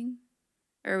cheating?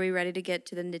 Or are we ready to get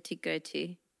to the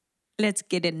nitty-gritty? Let's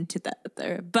get into that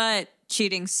there. But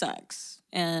cheating sucks.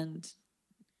 And,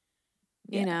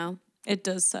 you know. It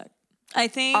does suck. I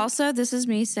think. Also, this is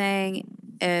me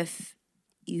saying if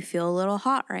you feel a little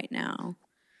hot right now,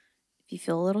 if you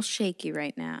feel a little shaky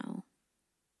right now,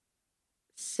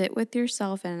 sit with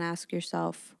yourself and ask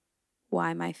yourself,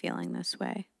 why am I feeling this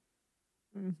way?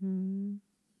 Mm-hmm.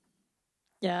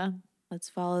 Yeah. Let's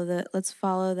follow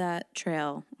that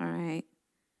trail, all right?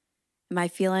 Am I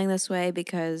feeling this way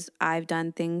because I've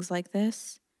done things like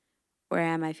this? Or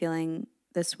am I feeling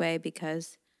this way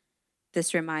because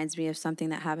this reminds me of something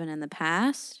that happened in the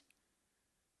past?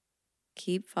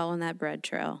 Keep following that bread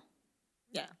trail.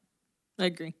 Yeah, I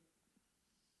agree.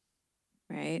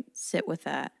 Right? Sit with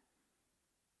that.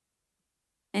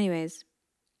 Anyways.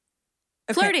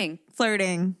 Okay.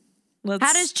 Flirting.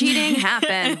 How does cheating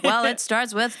happen? Well, it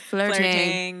starts with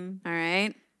flirting. All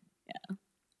right? Yeah.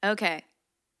 Okay.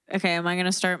 Okay, am I going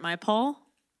to start my poll?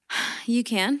 You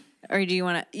can. Or do you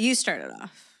want to? You start it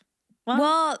off.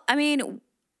 Well, I mean,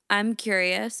 I'm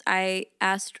curious. I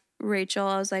asked Rachel,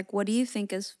 I was like, what do you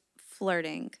think is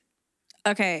flirting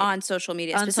Okay. on social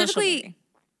media? On social Specifically media.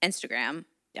 Instagram.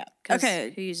 Yeah. 'Cause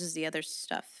Okay. who uses the other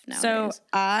stuff So nowadays?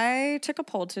 I took a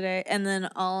poll today, and then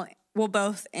we'll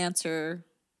both answer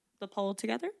the poll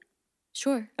together.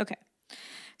 Sure. Okay.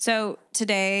 So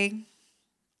today,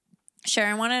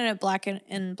 Sharon wanted it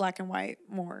in black and white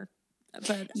more,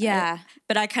 but Yeah.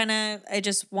 I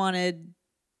just wanted,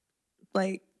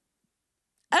 like,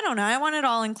 I don't know. I want it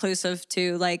all inclusive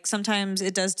too. Like sometimes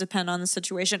it does depend on the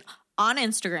situation on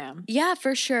Instagram. Yeah,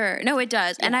 for sure. No, it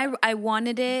does. Yeah. And I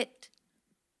wanted it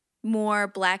more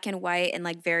black and white and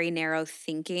like very narrow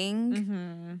thinking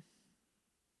Mm-hmm.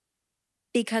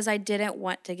 because I didn't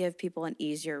want to give people an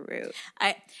easier route.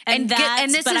 And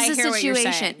this but is I the hear what you're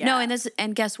situation. saying. No, Yeah.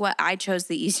 and guess what? I chose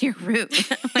the easier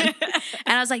route. And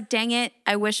I was like, dang it,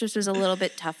 I wish this was a little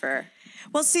bit tougher.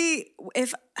 Well, see,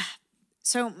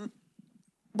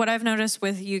 what I've noticed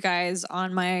with you guys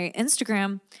on my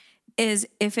Instagram is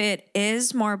if it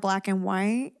is more black and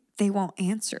white, they won't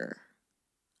answer.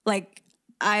 Like,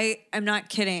 I'm not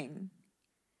kidding.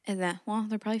 And then, well,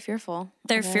 they're probably fearful.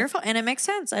 They're fearful, and it makes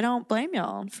sense. I don't blame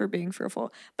y'all for being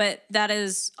fearful, but that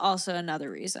is also another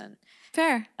reason.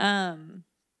 Fair.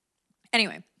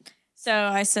 Anyway, so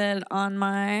I said on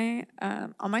my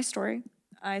story,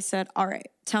 I said, all right,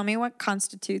 tell me what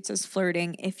constitutes as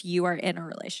flirting if you are in a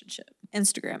relationship.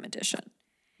 Instagram edition.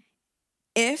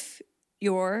 If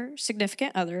your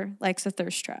significant other likes a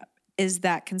thirst trap, is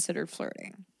that considered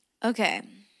flirting? Okay.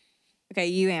 Okay,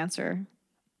 you answer.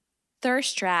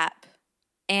 Thirst trap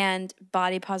and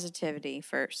body positivity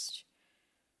first.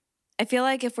 I feel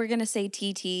like if we're going to say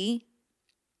TT,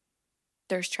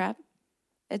 thirst trap,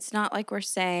 it's not like we're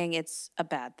saying it's a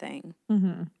bad thing.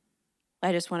 Mm-hmm.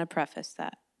 I just want to preface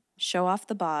that. Show off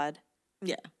the bod.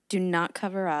 Yeah. Do not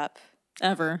cover up.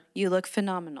 Ever. You look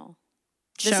phenomenal.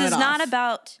 Show This is it not off.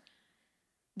 about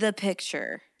the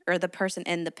picture or the person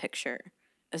in the picture.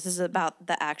 This is about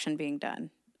the action being done.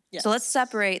 Yes. So let's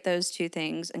separate those two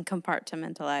things and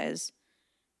compartmentalize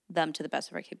them to the best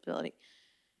of our capability.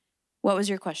 What was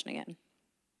your question again?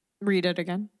 Read it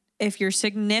again. If your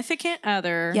significant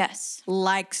other Yes.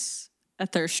 likes a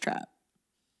thirst trap,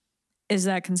 is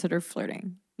that considered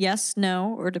flirting? Yes,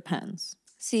 no, or depends?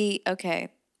 See, okay.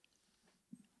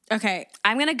 Okay.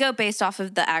 I'm going to go based off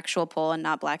of the actual poll and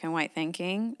not black and white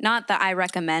thinking. Not that I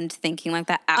recommend thinking like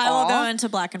that at all. I will go into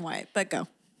black and white, but go.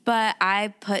 But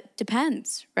I put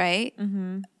depends, right?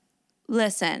 Mm-hmm.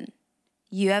 Listen,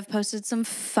 you have posted some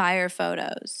fire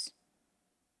photos.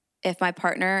 If my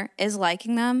partner is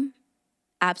liking them,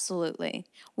 absolutely.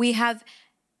 We have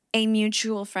a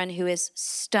mutual friend who is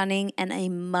stunning and a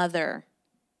mother.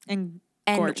 And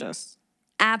And gorgeous.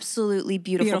 Absolutely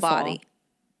beautiful body.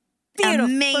 Beautiful.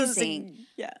 Amazing.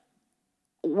 Yeah.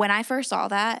 When I first saw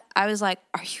that, I was like,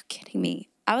 are you kidding me?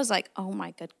 I was like, oh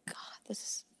my good God, this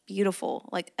is beautiful.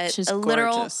 Like a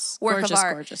literal work of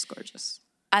art. Gorgeous.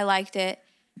 I liked it.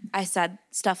 I said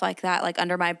stuff like that, like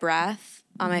under my breath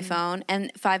on my phone.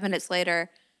 And 5 minutes later,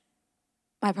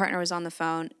 my partner was on the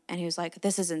phone and he was like,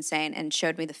 this is insane, and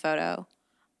showed me the photo.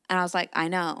 And I was like, I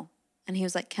know. And he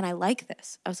was like, can I like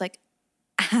this? I was like,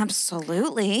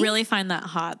 absolutely. Really find that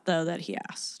hot, though, that he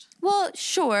asked. Well,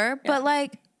 sure. Yeah. But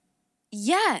like,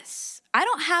 yes. I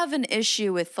don't have an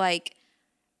issue with like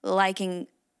liking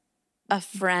a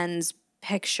friend's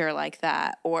picture like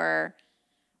that or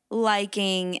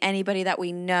liking anybody that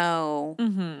we know.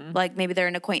 Mm-hmm. Like maybe they're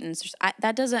an acquaintance.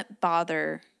 That doesn't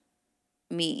bother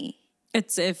me.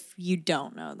 It's if you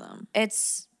don't know them.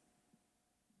 It's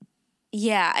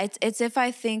if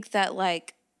I think that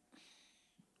like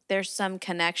there's some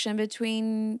connection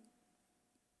between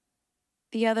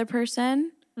the other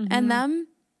person and them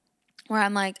where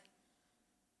I'm like,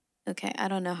 okay, I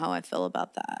don't know how I feel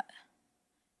about that.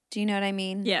 Do you know what I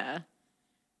mean? Yeah.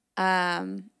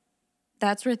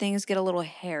 That's where things get a little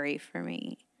hairy for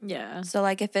me. Yeah. So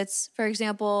like if it's, for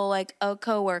example, like a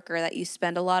coworker that you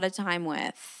spend a lot of time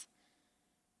with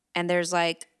and there's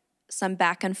like some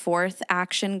back and forth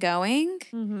action going,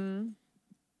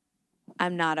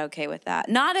 I'm not okay with that.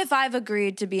 Not if I've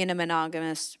agreed to be in a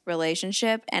monogamous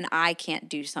relationship and I can't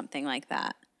do something like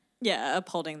that. Yeah,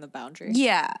 upholding the boundary.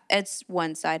 Yeah, it's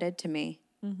one-sided to me.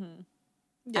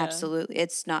 Yeah. Absolutely.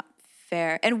 It's not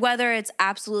fair. And whether it's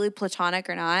absolutely platonic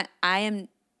or not, I am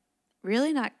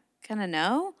really not going to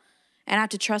know. And I have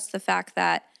to trust the fact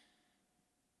that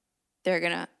they're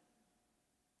going to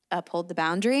uphold the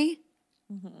boundary.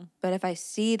 But if I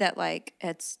see that like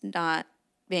it's not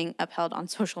being upheld on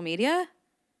social media,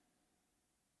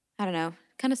 I don't know.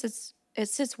 Kind of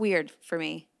sits weird for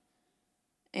me.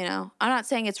 You know, I'm not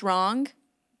saying it's wrong,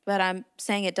 but I'm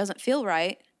saying it doesn't feel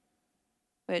right.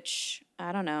 which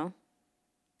I don't know.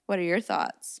 What are your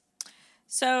thoughts?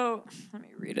 So let me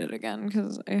read it again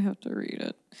because I have to read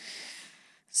it.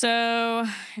 So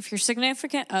if your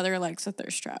significant other likes a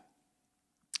thirst trap,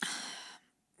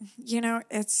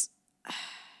 it's,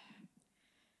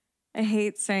 I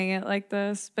hate saying it like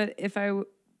this, but if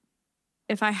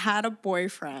I had a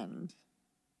boyfriend,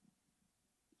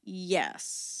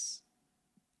 yes.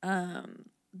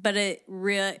 But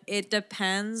it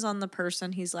depends on the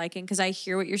person he's liking, because I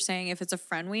hear what you're saying. If it's a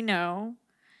friend we know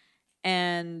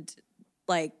and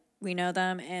like we know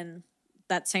them, and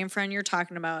that same friend you're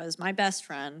talking about is my best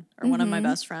friend or one of my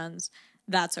best friends,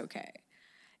 that's okay.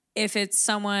 If it's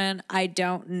someone I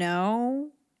don't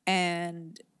know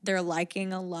and they're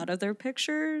liking a lot of their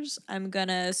pictures, I'm going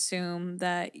to assume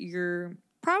that you're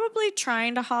probably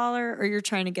trying to holler or you're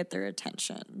trying to get their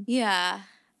attention. Yeah.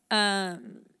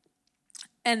 And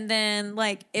then,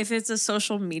 like, if it's a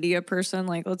social media person,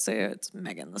 like, let's say it's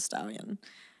Megan Thee Stallion,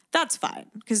 that's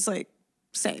fine, because, like,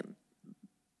 same.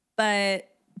 But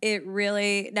it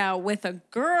really, now with a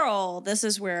girl, this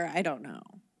is where I don't know.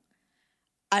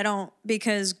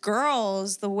 Because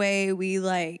girls, the way we,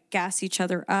 like, gas each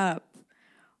other up,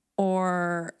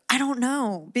 or I don't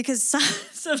know, because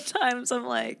sometimes I'm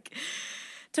like,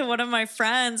 to one of my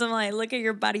friends, I'm like, look at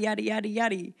your body, yada, yada,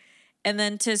 yada. And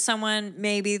then to someone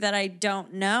maybe that I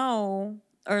don't know,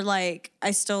 or like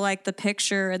I still like the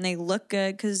picture and they look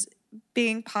good, because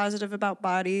being positive about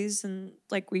bodies, and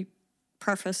like we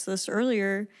prefaced this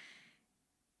earlier,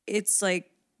 it's like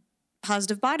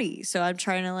positive body. So I'm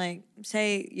trying to like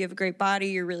say you have a great body,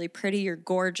 you're really pretty, you're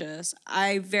gorgeous.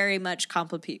 I very much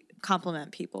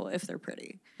compliment people if they're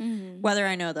pretty, whether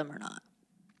I know them or not.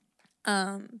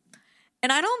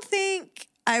 And I don't think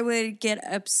I would get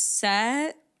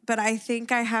upset, but I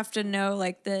think I have to know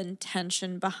like the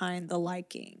intention behind the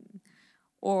liking.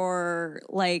 Or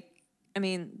like, I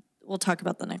mean, we'll talk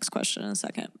about the next question in a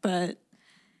second. But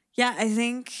yeah, I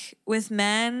think with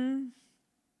men,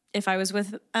 if I was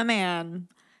with a man,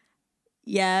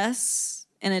 yes.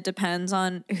 And it depends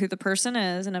on who the person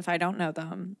is. And if I don't know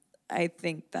them, I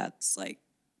think that's like,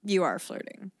 you are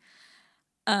flirting.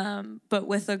 But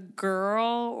with a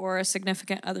girl or a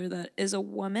significant other that is a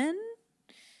woman,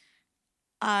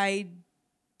 I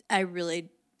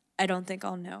don't think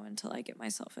I'll know until I get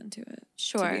myself into it.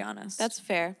 Sure. To be honest. That's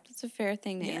fair. That's a fair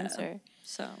thing to answer.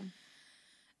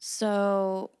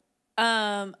 So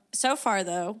far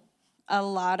though, a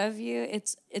lot of you,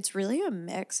 it's really a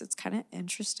mix. It's kind of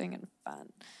interesting and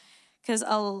fun. Because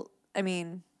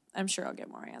I'm sure I'll get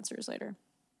more answers later.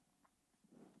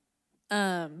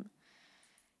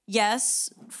 Yes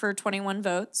for 21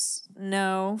 votes,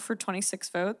 no for 26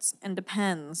 votes, and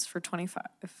depends for 25.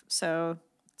 So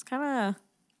it's kind of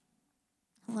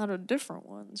a lot of different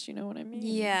ones, you know what I mean?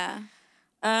 Yeah.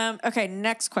 Okay,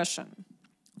 next question.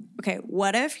 Okay,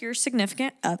 what if your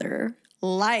significant other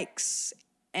likes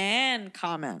and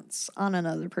comments on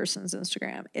another person's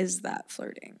Instagram? Is that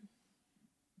flirting?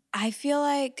 I feel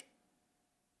like,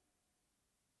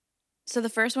 so the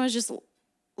first one was just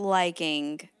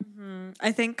liking.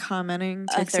 I think commenting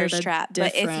a takes thirst it trap.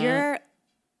 different. But if you're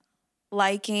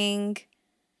liking,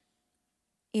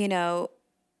 a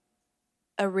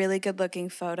really good looking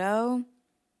photo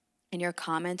and you're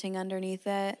commenting underneath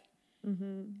it,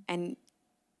 and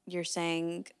you're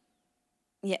saying,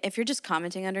 yeah, if you're just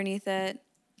commenting underneath it,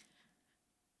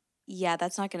 yeah,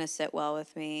 that's not going to sit well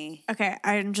with me. Okay,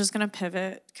 I'm just going to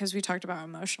pivot because we talked about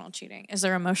emotional cheating. Is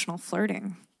there emotional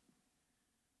flirting?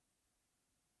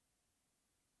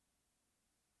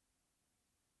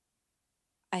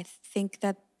 I think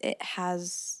that it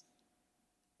has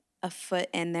a foot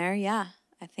in there. Yeah,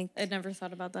 I think. I never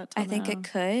thought about that. I think it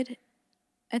could.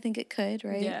 I think it could,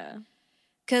 right? Yeah.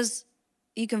 Because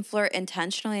you can flirt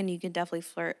intentionally and you can definitely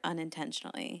flirt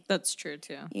unintentionally. That's true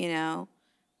too.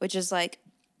 Which is like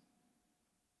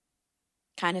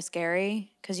kind of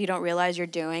scary because you don't realize you're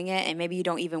doing it and maybe you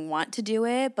don't even want to do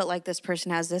it. But like this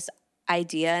person has this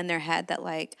idea in their head that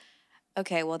like,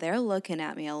 okay, well, they're looking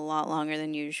at me a lot longer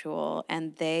than usual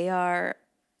and they are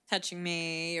touching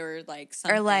me or like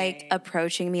something. Or like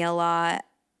approaching me a lot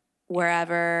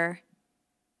wherever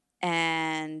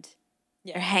and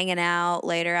they're hanging out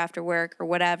later after work or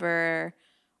whatever,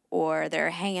 or they're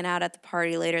hanging out at the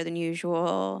party later than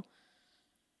usual.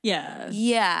 Yeah.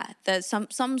 Yeah,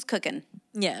 something's cooking.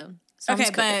 Yeah. Something's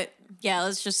okay, cooking. but yeah,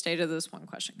 let's just stay to this one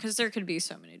question because there could be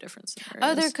so many different scenarios.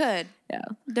 Oh, there could. Yeah.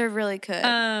 There really could.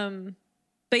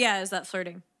 But yeah, is that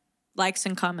flirting? Likes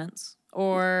and comments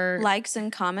or likes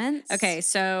and comments? Okay,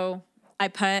 so I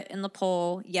put in the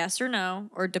poll yes or no,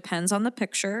 or depends on the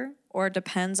picture, or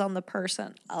depends on the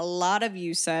person. A lot of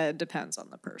you said depends on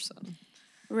the person.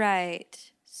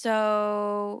 Right.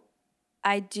 So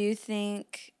I do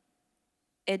think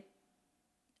it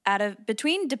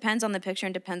between depends on the picture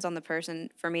and depends on the person.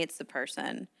 For me, it's the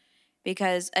person.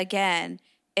 Because again,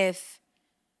 if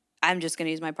I'm just going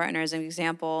to use my partner as an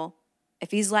example,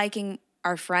 if he's liking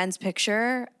our friend's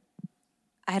picture,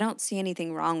 I don't see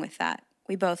anything wrong with that.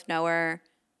 We both know her.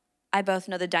 I both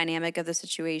know the dynamic of the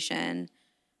situation.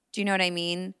 Do you know what I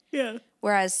mean? Yeah.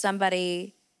 Whereas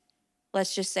somebody,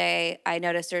 let's just say I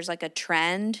notice there's like a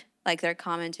trend, like they're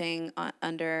commenting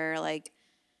under like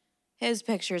his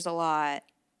pictures a lot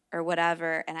or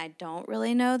whatever, and I don't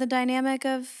really know the dynamic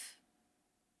of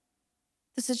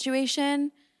the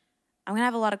situation, I'm going to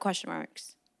have a lot of question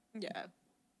marks. Yeah.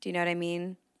 Do you know what I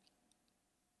mean?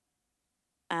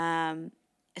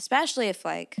 Especially if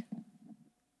like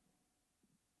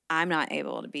I'm not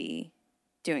able to be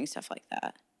doing stuff like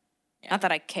that. Yeah. Not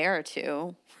that I care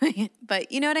to,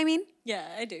 but you know what I mean? Yeah,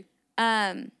 I do.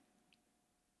 And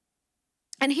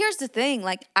here's the thing,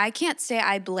 like I can't say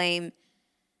I blame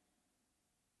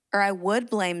or I would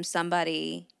blame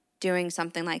somebody doing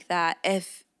something like that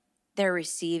if they're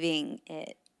receiving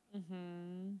it,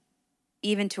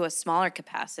 even to a smaller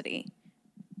capacity,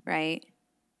 right?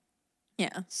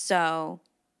 Yeah. So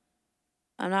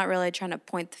I'm not really trying to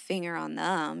point the finger on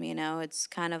them, It's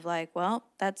kind of like, well,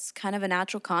 that's kind of a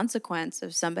natural consequence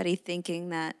of somebody thinking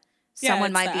that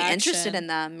someone might be interested in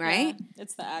them, right? Yeah,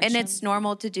 it's the action. And it's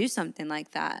normal to do something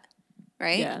like that,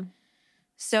 right? Yeah.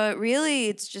 So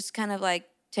it's just kind of like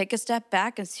take a step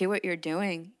back and see what you're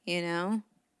doing, Yeah.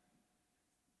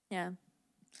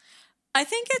 I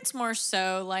think it's more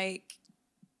so like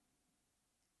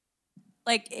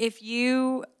if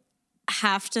you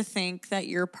have to think that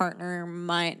your partner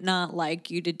might not like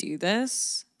you to do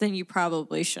this, then you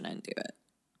probably shouldn't do it.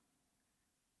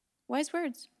 Wise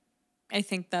words. I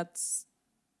think it's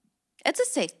a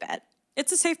safe bet.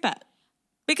 It's a safe bet.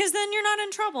 Because then you're not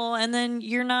in trouble and then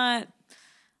you're not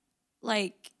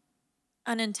like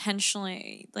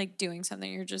unintentionally like doing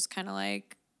something. You're just kind of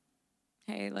like,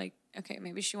 hey, like, okay,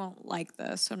 maybe she won't like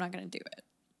this, so I'm not going to do it.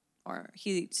 Or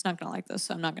he's not going to like this,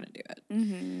 so I'm not going to do it.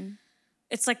 Mm-hmm.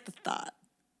 It's like the thought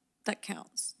that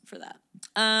counts for that.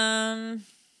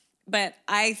 But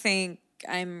I think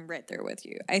I'm right there with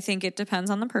you. I think it depends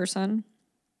on the person.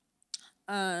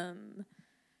 And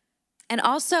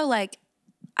also, like,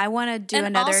 I want to do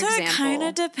another example. And also, it kind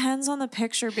of depends on the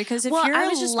picture because if you're I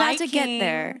was just about to get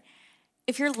there.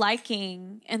 If you're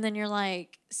liking and then you're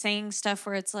like saying stuff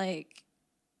where it's like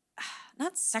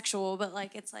not sexual, but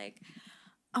like it's like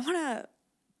I want to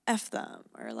F them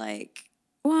or like.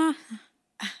 Well,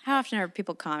 how often are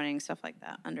people commenting stuff like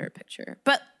that under a picture?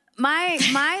 But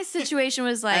my situation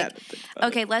was like,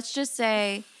 okay, let's just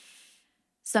say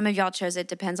some of y'all chose it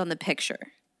depends on the picture.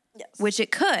 Yes. Which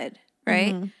it could,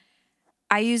 right? Mm-hmm.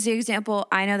 I use the example,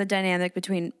 I know the dynamic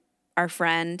between our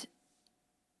friend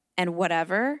and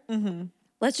whatever. Mm-hmm.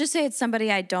 Let's just say it's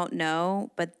somebody I don't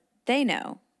know, but they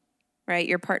know, right?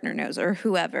 Your partner knows or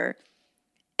whoever.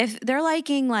 If they're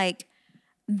liking like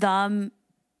them,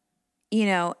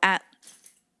 at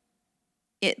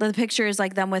the picture is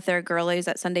like them with their girlies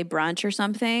at Sunday brunch or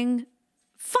something,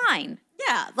 fine.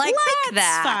 Yeah, like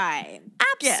that's fine.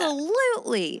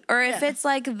 Absolutely. Yeah. Or if it's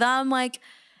like them like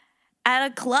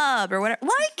at a club or whatever,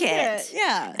 like it.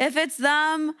 Yeah. If it's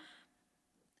them,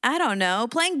 I don't know,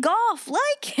 playing golf,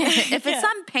 like it. If it's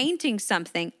them painting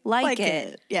something, like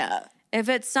it. Yeah. If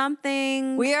it's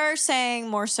something... We are saying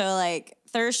more so like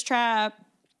thirst trap.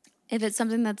 If it's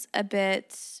something that's a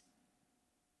bit...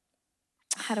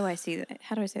 How do I say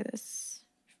this?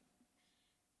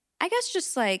 I guess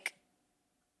just like...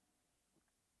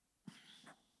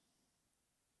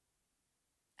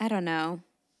 I don't know.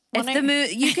 If the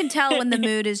mood, you can tell when the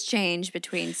mood has changed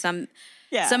between some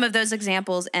of those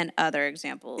examples and other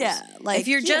examples. Yeah, like if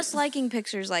you're just liking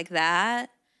pictures like that,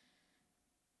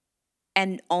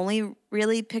 and only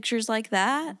really pictures like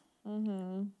that,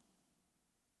 mm-hmm.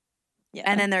 Yeah,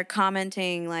 and then they're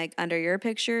commenting like under your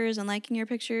pictures and liking your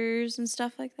pictures and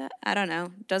stuff like that. I don't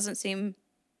know. Doesn't seem.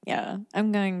 Yeah,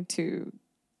 I'm going to.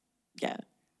 Yeah,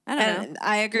 I don't know.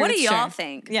 I agree. What do y'all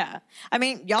think? Yeah, I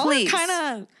mean, y'all are kind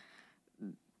of.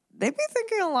 They be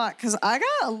thinking a lot because I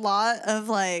got a lot of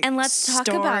like. And let's talk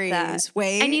about that.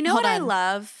 Wait, and you know what I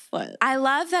love? What? I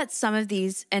love that some of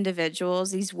these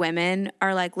individuals, these women,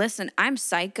 are like, "Listen, I'm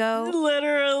psycho.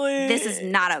 Literally, this is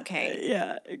not okay."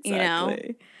 Yeah,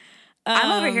 exactly.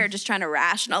 I'm over here just trying to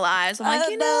rationalize. I'm like, I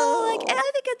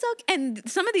think it's okay.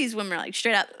 And some of these women are like,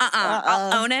 straight up,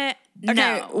 I'll own it. Okay,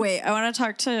 no. Wait, I want to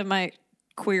talk to my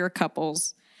queer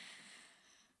couples.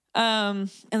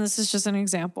 And this is just an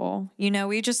example.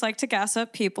 We just like to gas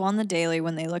up people on the daily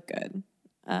when they look good.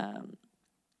 And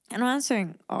I'm not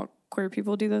saying all queer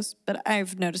people do this, but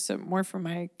I've noticed it more from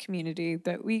my community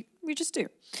that we just do,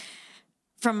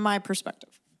 from my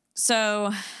perspective.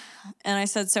 So, and I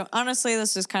said, so honestly,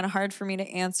 this is kind of hard for me to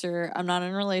answer. I'm not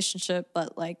in a relationship,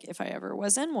 but like if I ever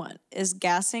was in one, is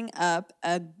gassing up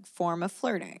a form of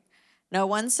flirting? No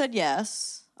one said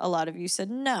yes. A lot of you said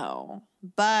no,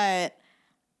 but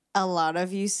a lot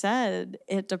of you said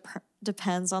it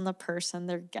depends on the person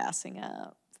they're gassing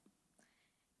up.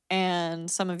 And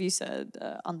some of you said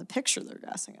on the picture they're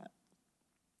gassing up.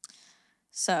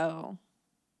 So,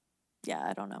 yeah,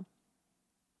 I don't know.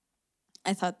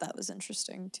 I thought that was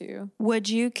interesting too. Would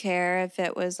you care if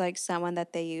it was like someone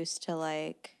that they used to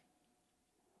like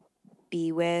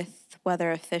be with,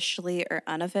 whether officially or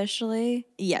unofficially?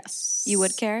 Yes. You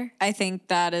would care? I think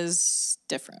that is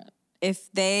different.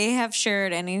 If they have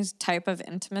shared any type of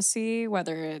intimacy,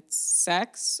 whether it's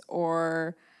sex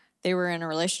or they were in a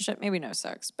relationship, maybe no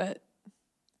sex, but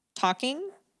talking,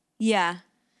 Yeah.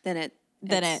 Then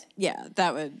yeah,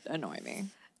 that would annoy me.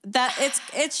 That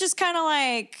it's just kind of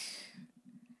like,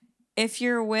 if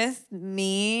you're with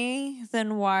me,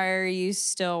 then why are you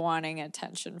still wanting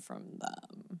attention from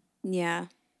them? Yeah.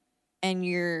 And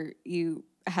you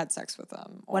had sex with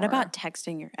them. What about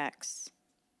texting your ex?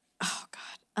 Oh God.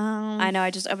 I know I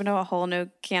just opened up a whole new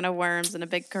can of worms and a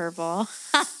big curveball.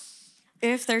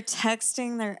 If they're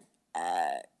texting their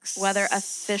ex, Whether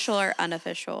official or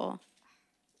unofficial.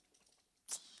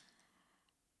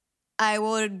 I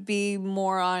would be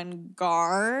more on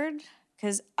guard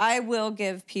because I will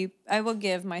give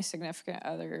my significant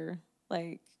other,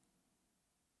 like,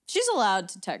 she's allowed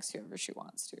to text whoever she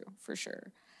wants to, for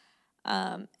sure.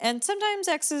 And sometimes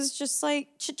exes just like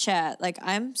chit chat. Like,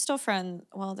 I'm still friend.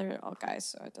 Well, they're all guys,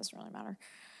 so it doesn't really matter.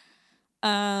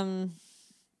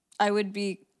 I would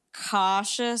be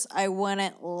cautious. I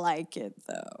wouldn't like it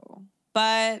though.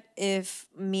 But if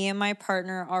me and my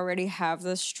partner already have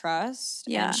this trust,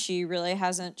 and she really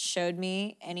hasn't showed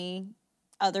me any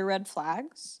other red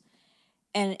flags,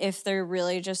 and if they're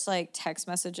really just like text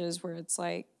messages where it's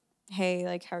like, hey,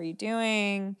 like, how are you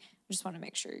doing? I just want to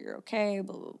make sure you're okay,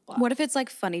 blah, blah, blah. What if it's like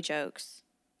funny jokes?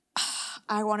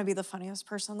 I want to be the funniest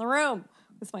person in the room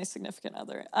with my significant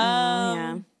other.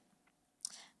 Yeah.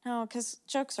 No, because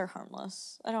jokes are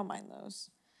harmless. I don't mind those.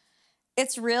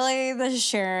 It's really the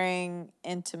sharing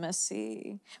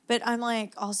intimacy. But I'm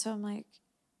like,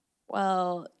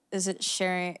 well, is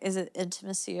it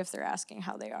intimacy if they're asking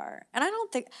how they are? And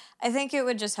I think it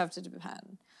would just have to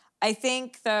depend. I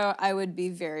think, though, I would be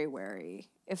very wary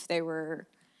if they were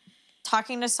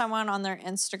talking to someone on their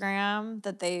Instagram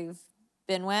that they've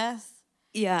been with.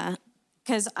 Yeah.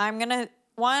 Because even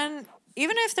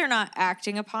if they're not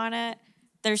acting upon it,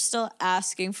 they're still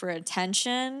asking for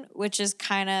attention, which is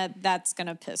that's going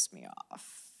to piss me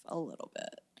off a little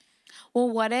bit. Well,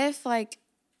 what if like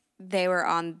they were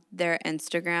on their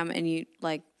Instagram and you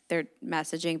like they're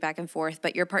messaging back and forth,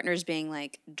 but your partner's being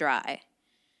like dry?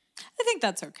 I think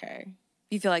that's okay.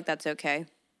 You feel like that's okay?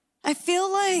 I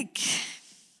feel like,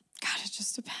 God, it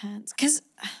just depends. Because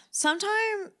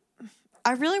sometimes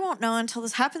I really won't know until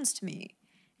this happens to me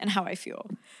and how I feel.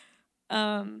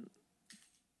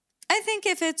 I think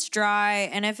if it's dry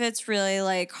and if it's really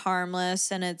like harmless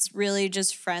and it's really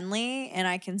just friendly and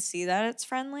I can see that it's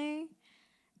friendly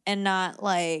and not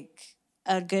like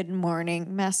a good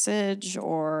morning message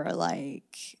or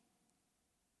like,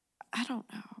 I don't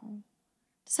know.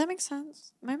 Does that make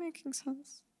sense? Am I making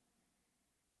sense?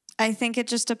 I think it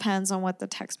just depends on what the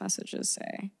text messages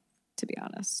say, to be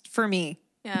honest. For me,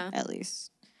 at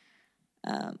least.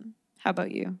 How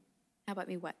about you? How about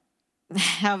me what?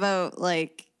 How about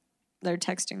like they're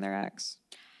texting their ex?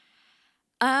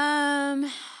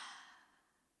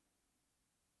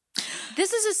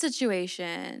 This is a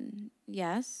situation.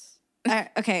 Yes.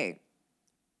 Okay.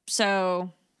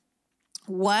 So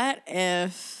what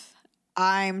if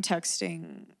I'm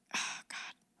texting? Oh,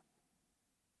 God.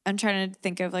 I'm trying to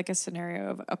think of like a scenario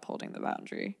of upholding the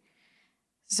boundary.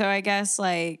 So I guess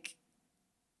like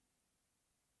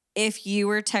if you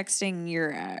were texting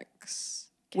your ex,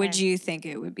 would you think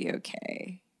it would be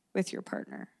okay with your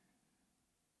partner?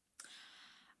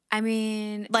 I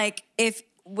mean, like if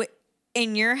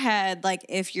in your head, like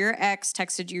if your ex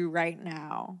texted you right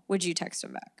now, would you text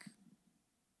him back?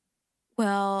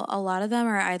 Well, a lot of them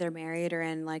are either married or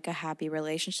in like a happy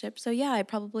relationship. So yeah, I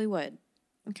probably would.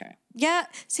 Okay. Yeah.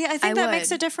 See, I think that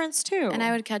makes a difference too. And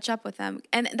I would catch up with them.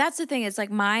 And that's the thing. It's like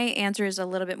my answer is a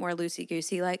little bit more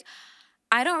loosey-goosey. Like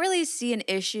I don't really see an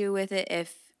issue with it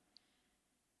if,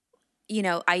 you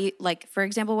know, I like, for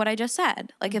example, what I just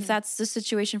said. Like if that's the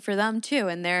situation for them too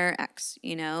and their ex,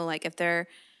 you know, like if they're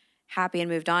happy and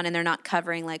moved on, and they're not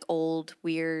covering like old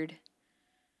weird,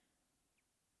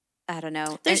 I don't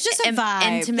know. There's just a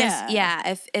vibe.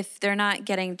 Yeah. If they're not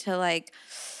getting to like,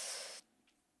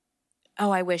 oh,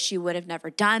 I wish you would have never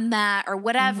done that or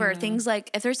whatever. Things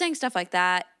like, if they're saying stuff like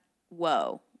that,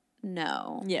 whoa,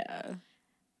 no. Yeah.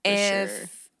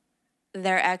 If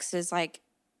their ex is like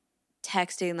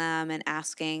texting them and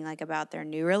asking like about their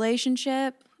new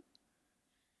relationship,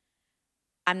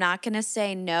 I'm not going to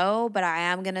say no, but I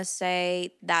am going to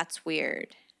say that's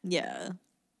weird. Yeah.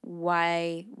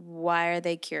 Why are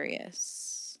they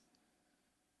curious?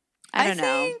 I don't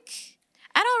know.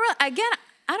 I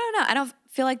don't know. I don't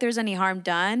feel like there's any harm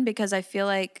done because I feel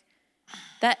like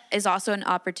that is also an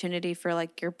opportunity for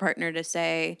like your partner to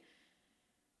say,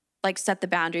 like set the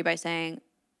boundary by saying,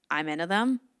 I'm into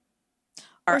them.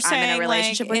 Or I'm in a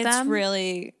relationship with them.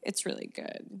 It's really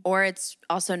good. Or it's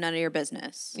also none of your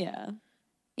business. Yeah.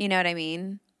 You know what I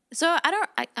mean? So I don't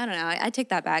know. I take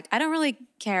that back. I don't really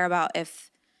care about if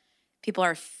people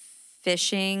are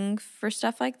fishing for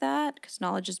stuff like that because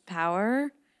knowledge is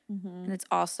power. And it's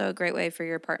also a great way for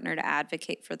your partner to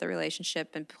advocate for the relationship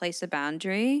and place a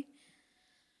boundary.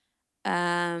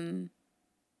 How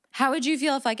would you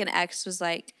feel if like an ex was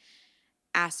like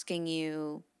asking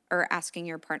you or asking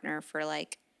your partner for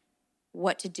like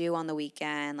what to do on the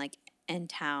weekend, like in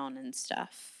town and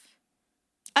stuff?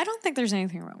 I don't think there's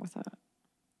anything wrong with that.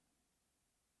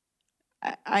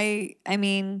 I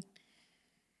mean,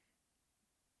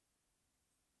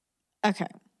 okay.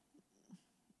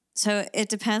 So it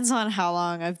depends on how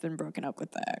long I've been broken up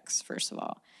with the ex, first of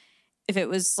all. If it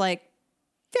was like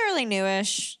fairly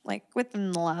newish, like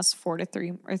within the last 3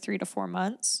 to 4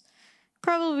 months,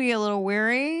 probably a little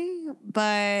weary.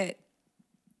 But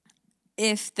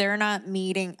if they're not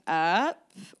meeting up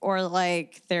or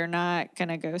like they're not going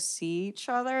to go see each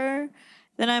other,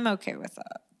 then I'm okay with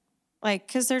that. Like,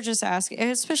 because they're just asking,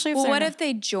 especially if what if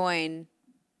they join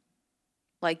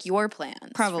like your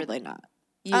plans? Probably not.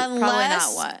 Probably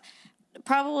not what?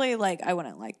 Probably like I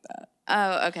wouldn't like that.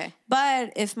 Oh, okay.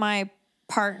 But if my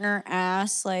partner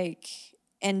asked like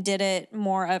and did it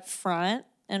more up front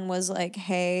and was like,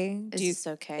 hey, is this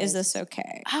okay? Is this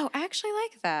okay? Oh, I actually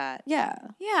like that. Yeah.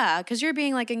 Yeah, because you're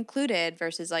being like included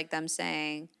versus like them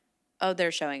saying, oh,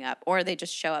 they're showing up. Or they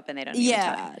just show up and they don't even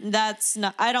tell you. That's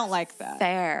not, I don't like that.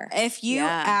 Fair. If you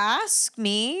ask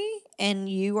me and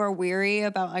you are weary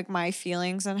about like my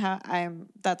feelings and how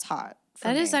that's hot.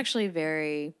 That is actually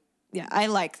very... Yeah, I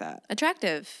like that.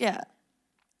 Attractive. Yeah.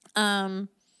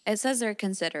 It says they're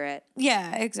considerate.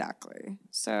 Yeah, exactly.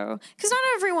 So, because not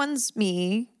everyone's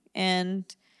me, and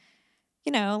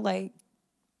you know, like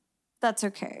that's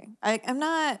okay. I'm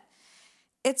not.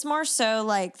 It's more so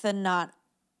like the not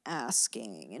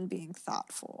asking and being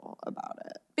thoughtful about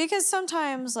it, because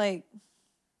sometimes, like,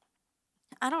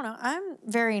 I don't know. I'm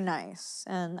very nice,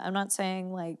 and I'm not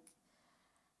saying like.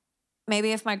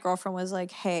 Maybe if my girlfriend was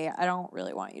like, hey, I don't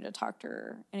really want you to talk to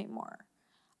her anymore,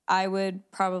 I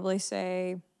would probably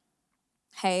say,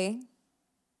 hey,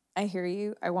 I hear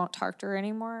you. I won't talk to her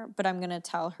anymore, but I'm going to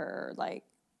tell her like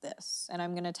this. And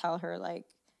I'm going to tell her like,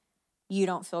 you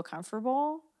don't feel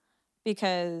comfortable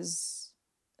because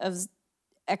of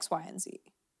X, Y, and Z.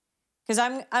 Because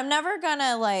I'm never going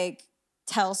to like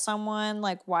tell someone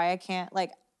like why I can't,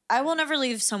 like, I will never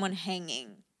leave someone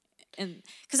hanging. And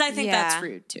because I think that's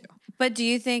rude too. But do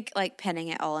you think like pinning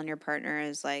it all on your partner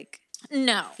is like...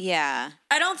 No. Yeah.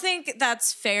 I don't think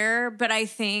that's fair, but I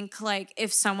think like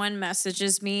if someone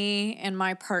messages me and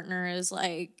my partner is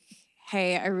like,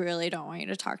 hey, I really don't want you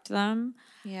to talk to them.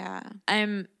 Yeah.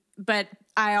 But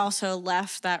I also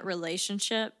left that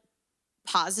relationship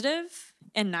positive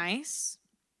and nice.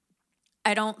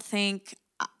 I don't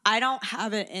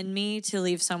have it in me to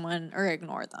leave someone or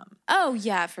ignore them. Oh,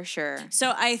 yeah, for sure.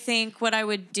 So I think what I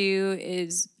would do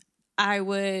is I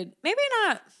would maybe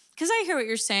not, because I hear what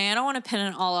you're saying. I don't want to pin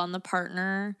it all on the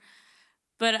partner,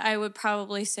 but I would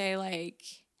probably say like,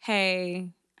 hey,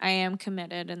 I am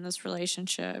committed in this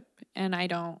relationship and I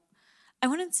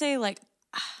wouldn't say like,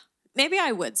 maybe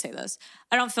I would say this.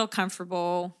 I don't feel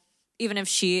comfortable, even if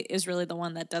she is really the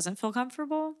one that doesn't feel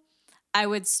comfortable. I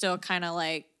would still kind of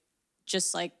like,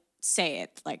 just like say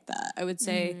it like that. I would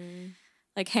say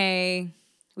like, hey,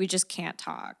 we just can't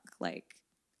talk. Like,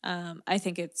 I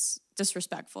think it's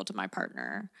disrespectful to my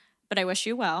partner, but I wish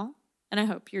you well and I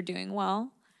hope you're doing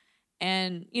well.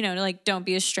 And, you know, like, don't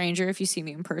be a stranger if you see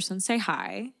me in person, say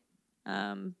hi.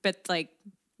 But like,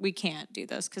 we can't do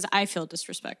this because I feel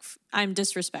I'm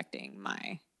disrespecting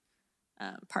my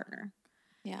partner.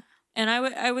 Yeah. And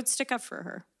I would stick up for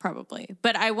her probably,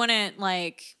 but I wouldn't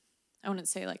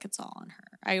say like it's all on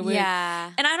her. I would,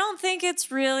 Yeah. and I don't think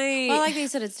it's really. Well, like they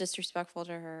said, it's disrespectful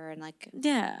to her, and like,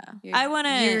 yeah,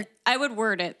 you're- I would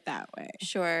word it that way.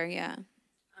 sure, yeah.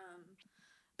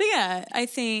 But yeah, I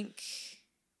think,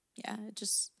 yeah,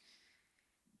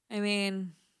 I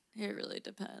mean, it really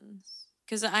depends.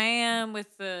 Because I am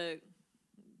with the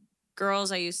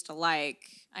girls I used to like,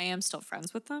 I am still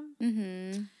friends with them.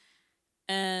 Mm-hmm.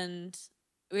 And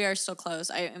we are still close.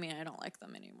 I mean, I don't like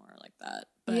them anymore like that.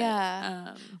 But,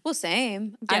 Yeah. Well,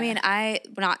 same. Yeah. I mean,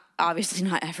 obviously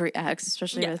not every ex,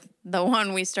 especially with the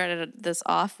one we started this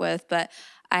off with, but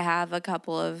I have a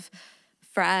couple of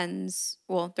friends,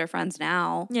 well, they're friends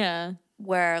now. Yeah.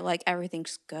 Where like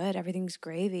everything's good, everything's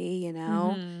gravy, you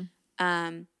know?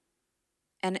 Mm-hmm.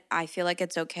 And I feel like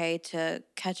it's okay to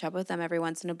catch up with them every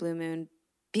once in a blue moon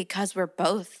because we're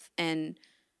both in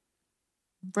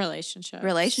relationships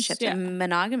and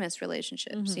monogamous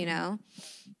relationships, you know?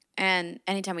 And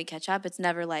anytime we catch up, it's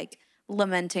never like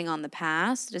lamenting on the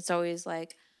past. It's always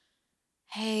like,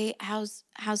 hey, how's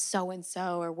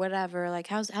so-and-so or whatever, like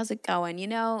how's it going, you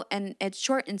know? And it's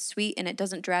short and sweet and it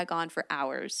doesn't drag on for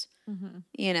hours,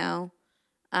 you know?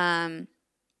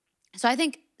 So I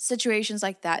think situations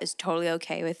like that is totally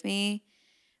okay with me.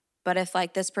 But if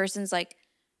like this person's like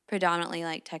predominantly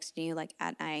like texting you like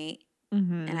at night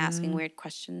and asking weird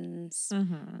questions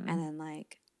and then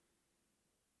like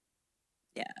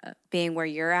being where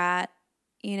you're at,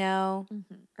 you know,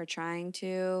 or trying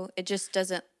to, it just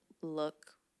doesn't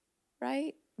look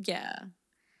right. Yeah.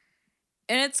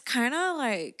 And it's kind of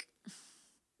like,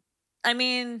 I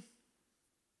mean,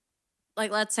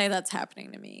 like, let's say that's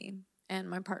happening to me and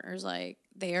my partner's like,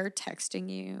 they are texting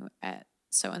you at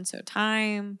so-and-so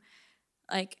time.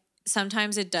 Like,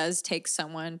 sometimes it does take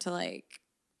someone to like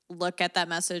look at that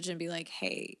message and be like,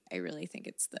 hey, I really think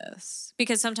it's this.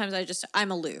 Because sometimes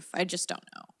I'm aloof. I just don't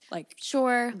know. Like,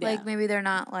 sure. Yeah. Like maybe they're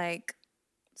not like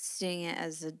seeing it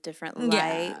as a different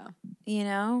light, you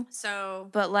know? So,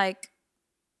 but like,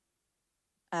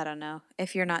 I don't know.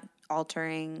 If you're not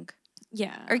altering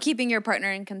or keeping your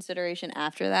partner in consideration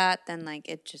after that, then like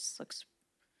it just looks.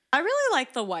 I really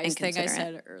like the wise thing I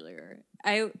said earlier.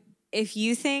 If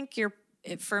you think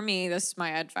for me, this is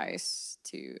my advice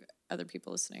to other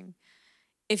people listening.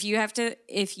 If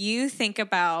you think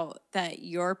about that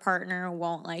your partner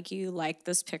won't like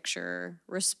this picture,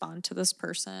 respond to this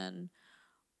person,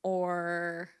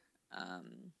 or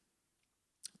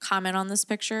comment on this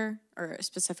picture or a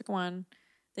specific one,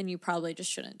 then you probably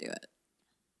just shouldn't do it.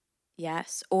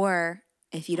 Yes. Or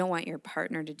if you don't want your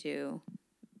partner to do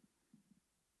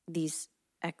these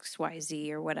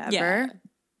XYZ or whatever,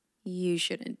 you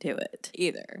shouldn't do it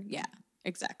either. Yeah,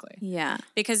 exactly. Yeah.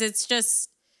 Because it's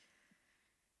just,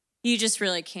 you just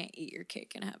really can't eat your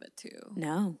cake and have it too.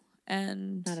 No.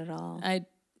 And not at all.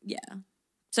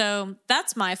 So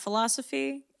that's my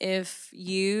philosophy. If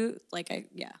you, like I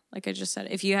just said,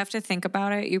 if you have to think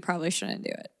about it, you probably shouldn't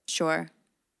do it. Sure.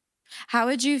 How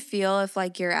would you feel if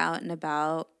like you're out and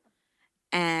about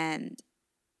and,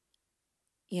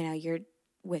 you know, you're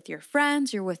with your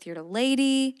friends, you're with your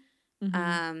lady,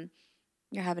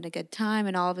 you're having a good time,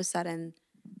 and all of a sudden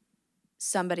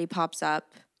somebody pops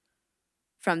up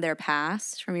from their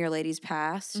past, from your lady's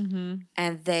past,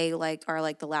 and they like are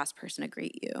like the last person to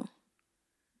greet you?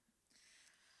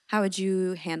 How would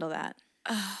you handle that?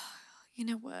 You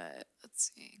know what?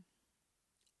 Let's see.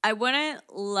 I wouldn't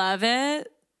love it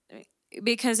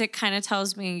because it kind of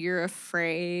tells me you're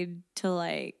afraid to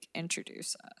like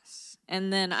introduce us.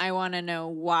 And then I want to know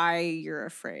why you're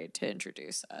afraid to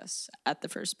introduce us at the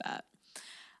first bat.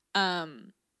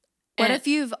 What if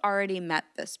you've already met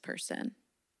this person?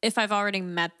 If I've already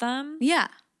met them? Yeah.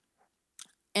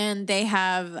 And they've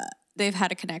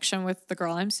had a connection with the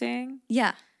girl I'm seeing?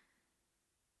 Yeah.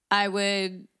 I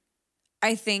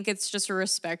think it's just a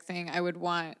respect thing. I would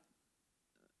want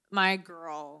my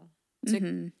girl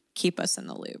to keep us in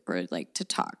the loop, or like to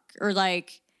talk, or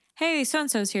like, hey,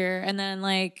 so-and-so's here. And then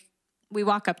like we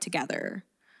walk up together,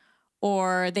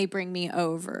 or they bring me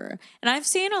over. And I've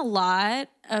seen a lot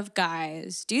of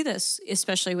guys do this,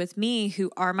 especially with me,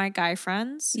 who are my guy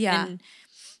friends. Yeah. And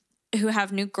who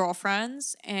have new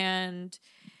girlfriends. And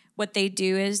what they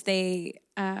do is they,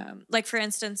 like for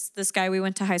instance, this guy we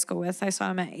went to high school with, I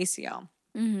saw him at ACL.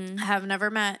 I have never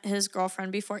met his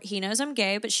girlfriend before. He knows I'm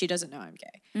gay, but she doesn't know I'm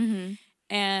gay.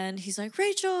 And he's like,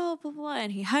 Rachel, blah, blah, blah.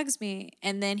 And he hugs me.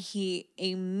 And then he's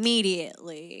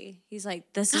like,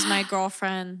 this is my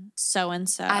girlfriend,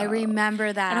 so-and-so. I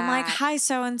remember that. And I'm like, hi,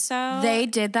 so-and-so. They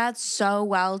did that so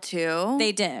well, too.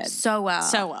 They did. So well.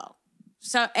 So well.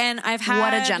 So, and I've had.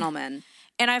 What a gentleman.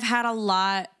 And I've had a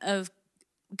lot of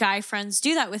guy friends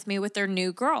do that with me with their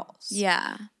new girls.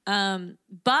 Yeah.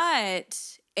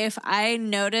 But if I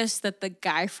notice that the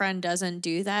guy friend doesn't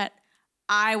do that,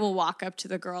 I will walk up to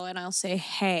the girl and I'll say,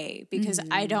 hey, because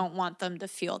I don't want them to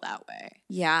feel that way.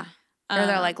 Yeah. Or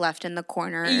they're like left in the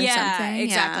corner or something.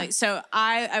 Exactly. Yeah. So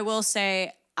I will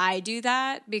say I do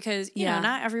that because, you know,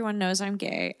 not everyone knows I'm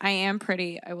gay. I am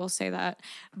pretty. I will say that.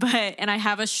 And I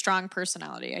have a strong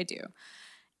personality. I do.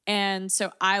 And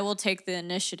so I will take the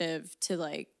initiative to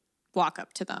like walk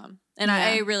up to them. And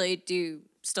I really do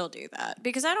still do that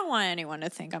because I don't want anyone to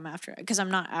think I'm after it because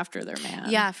I'm not after their man.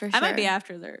 Yeah, for sure. I might be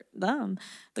after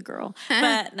the girl.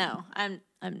 But no, I'm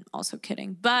also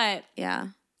kidding. But yeah,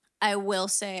 I will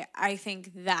say I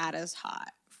think that is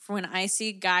hot. When I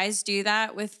see guys do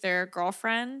that with their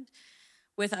girlfriend,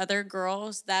 with other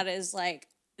girls, that is like,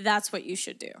 that's what you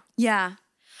should do. Yeah.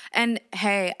 And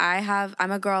hey,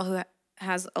 I'm a girl who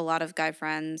has a lot of guy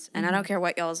friends, and I don't care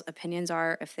what y'all's opinions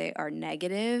are if they are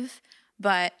negative,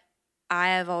 but I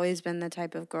have always been the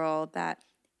type of girl that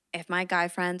if my guy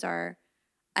friends I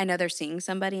know they're seeing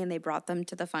somebody and they brought them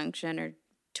to the function or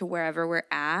to wherever we're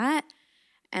at,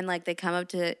 and like they come up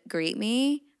to greet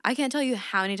me, I can't tell you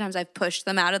how many times I've pushed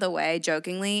them out of the way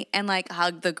jokingly and like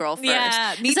hugged the girl first.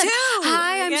 Yeah, me it's too. Like,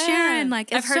 hi, I'm Sharon.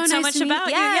 Like, I've heard so much about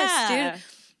you. Yes,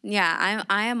 dude. Yeah,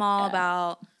 I am all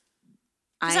about.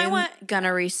 I'm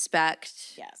gonna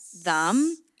respect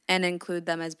them and include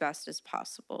them as best as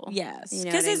possible. Yes,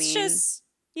 because it's just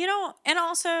and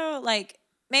also like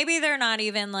maybe they're not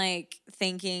even like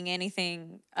thinking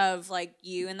anything of like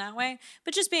you in that way,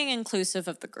 but just being inclusive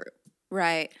of the group,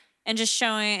 right? And just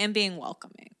showing and being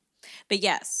welcoming. But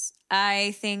yes,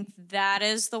 I think that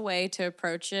is the way to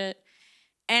approach it.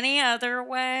 Any other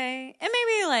way, and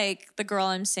maybe like the girl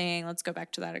I'm seeing, let's go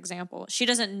back to that example. She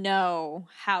doesn't know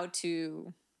how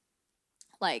to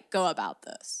like go about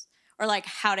this or like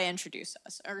how to introduce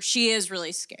us, or she is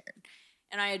really scared.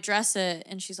 And I address it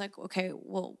and she's like, okay,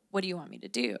 well, what do you want me to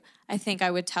do? I think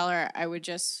I would tell her I would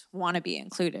just want to be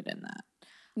included in that.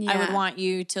 Yeah. I would want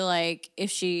you to like,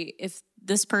 if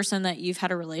this person that you've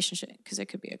had a relationship, because it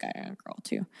could be a guy and a girl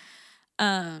too.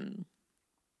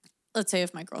 Let's say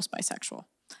if my girl's bisexual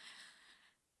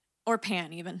or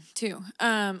pan even too,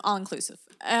 all inclusive.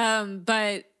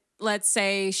 But let's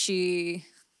say she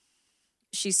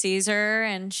sees her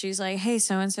and she's like, hey,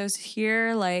 so-and-so's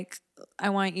here. Like, I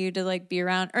want you to like be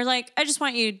around, or like, I just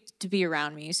want you to be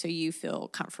around me so you feel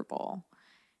comfortable.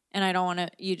 And I don't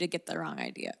want you to get the wrong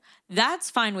idea. That's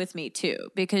fine with me too,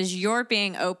 because you're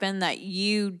being open that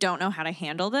you don't know how to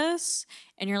handle this.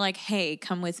 And you're like, hey,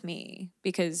 come with me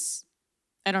because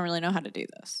I don't really know how to do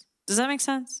this. Does that make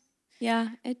sense? Yeah,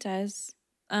 it does.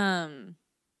 And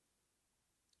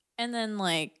then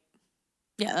like,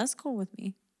 yeah, that's cool with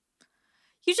me.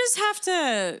 You just have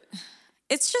to,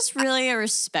 it's just really a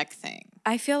respect thing.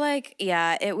 I feel like,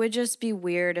 yeah, it would just be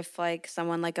weird if like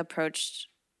someone like approached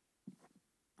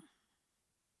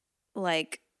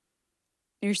like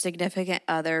your significant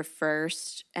other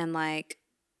first and like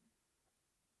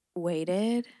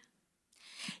waited.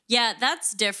 Yeah,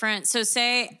 that's different. So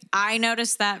say I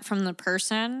noticed that from the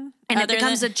person. And it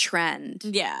becomes a trend.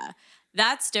 Yeah,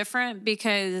 that's different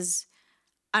because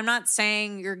I'm not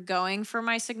saying you're going for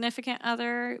my significant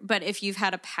other, but if you've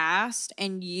had a past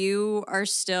and you are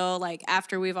still like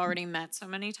after we've already met so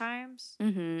many times,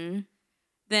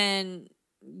 then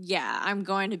yeah, I'm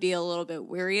going to be a little bit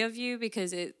weary of you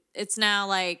because it's now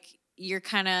like you're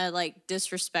kind of like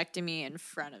disrespecting me in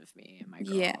front of me and my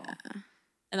girl. Yeah.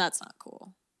 And that's not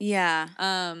cool. Yeah.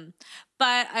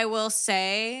 But I will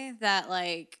say that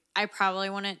like I probably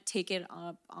wouldn't take it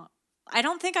up on, I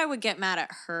don't think I would get mad at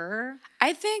her.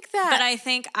 I think that. But I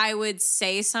think I would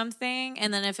say something,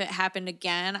 and then if it happened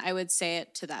again, I would say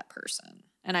it to that person.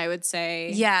 And I would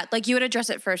say... Yeah, like you would address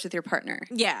it first with your partner.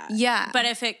 Yeah. Yeah. But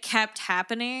if it kept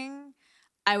happening,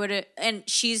 I would... And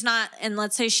she's not... And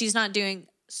let's say she's not doing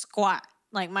squat.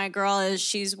 Like my girl is,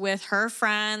 she's with her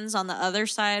friends on the other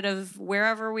side of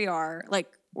wherever we are. Like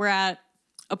we're at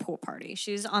a pool party.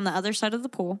 She's on the other side of the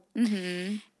pool.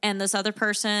 Mm-hmm. And this other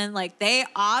person, like they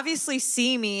obviously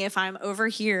see me if I'm over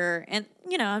here and,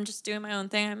 you know, I'm just doing my own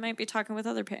thing. I might be talking with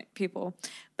other people.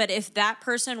 But if that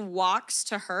person walks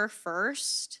to her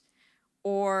first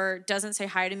or doesn't say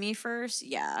hi to me first,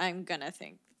 yeah, I'm going to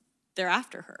think they're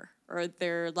after her or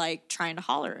they're like trying to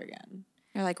holler again.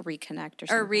 Or like reconnect or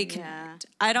something. Or reconnect. Yeah.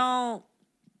 I don't,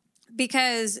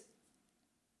 because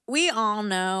we all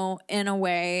know in a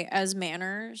way as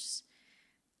manners,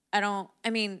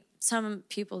 some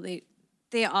people,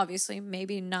 they obviously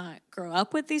maybe not grow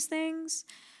up with these things,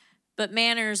 but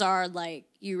manners are like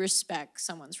you respect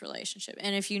someone's relationship.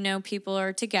 And if you know people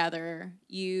are together,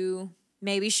 you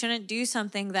maybe shouldn't do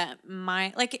something that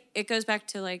might, like, it goes back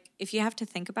to, like, if you have to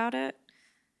think about it,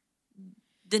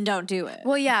 then don't do it.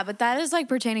 Well, yeah, but that is like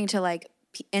pertaining to like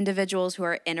individuals who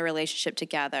are in a relationship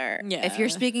together. Yeah. If you're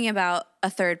speaking about a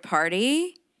third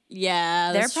party,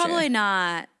 Yeah, they're that's probably true.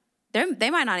 not. They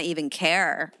might not even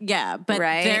care. Yeah, but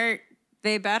right?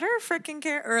 they better freaking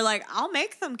care, or like I'll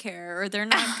make them care, or they're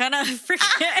not gonna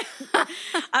freaking.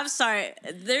 I'm sorry.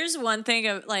 There's one thing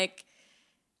of like,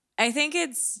 I think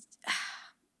it's.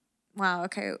 Wow.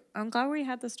 Okay. I'm glad we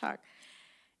had this talk.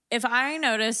 If I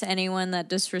notice anyone that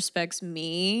disrespects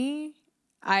me,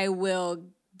 I will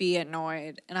be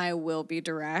annoyed and I will be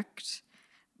direct.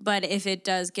 But if it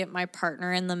does get my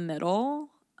partner in the middle,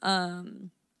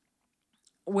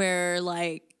 where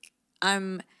like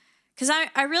because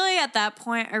I really at that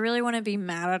point, I really want to be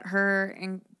mad at her,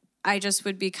 and I just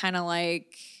would be kind of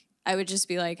like, I would just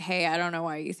be like, hey, I don't know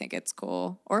why you think it's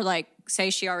cool. Or like say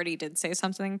she already did say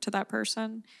something to that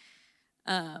person.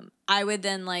 I would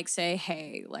then like say,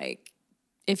 hey, like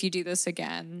if you do this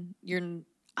again,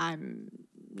 I'm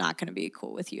not going to be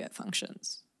cool with you at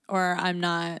functions, or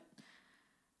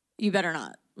you better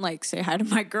not like say hi to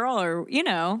my girl, or,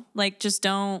 like just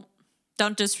don't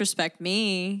disrespect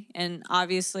me. And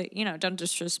obviously, don't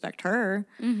disrespect her,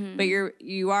 but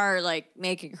you are like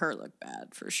making her look bad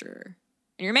for sure.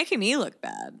 And you're making me look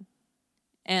bad.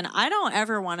 And I don't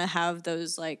ever want to have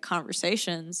those like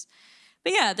conversations.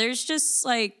 But yeah, there's just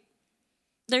like,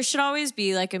 there should always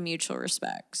be like a mutual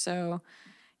respect. So,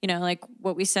 like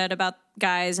what we said about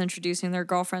guys introducing their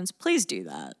girlfriends, please do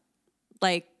that.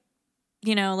 Like,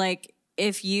 like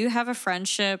if you have a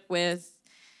friendship with,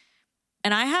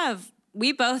 and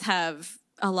we both have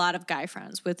a lot of guy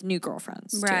friends with new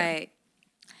girlfriends. Right.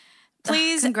 Too.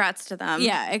 Please. Congrats to them.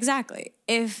 Yeah, exactly.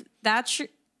 If that's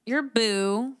your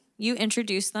boo, you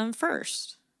introduce them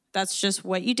first. That's just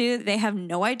what you do. They have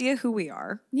no idea who we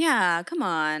are. Yeah, come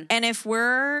on. And if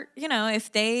we're,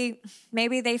 if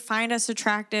maybe they find us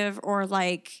attractive or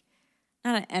like,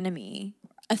 not an enemy,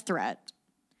 a threat,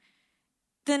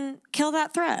 then kill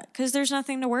that threat, because there's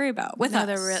nothing to worry about with us.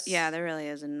 There really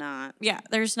is not. Yeah,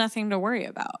 there's nothing to worry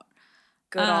about.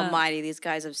 Good almighty, these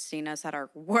guys have seen us at our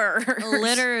worst.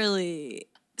 Literally.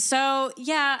 So,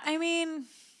 yeah, I mean,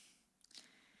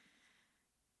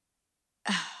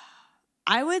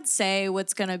 I would say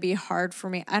what's going to be hard for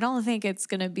me, I don't think it's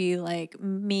going to be like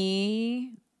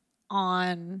me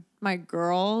on my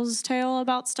girl's tail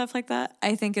about stuff like that.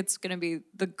 I think it's going to be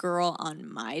the girl on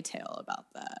my tail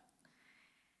about that.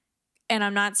 And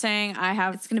I'm not saying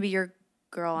it's going to be your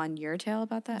girl on your tail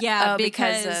about that? Yeah,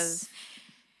 because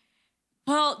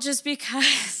well, just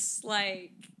because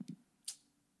like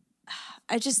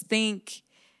I just think,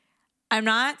 I'm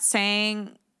not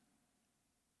saying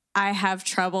I have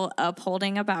trouble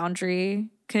upholding a boundary,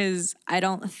 because I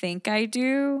don't think I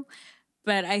do.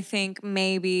 But I think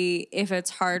maybe if it's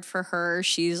hard for her,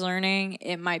 she's learning,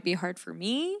 it might be hard for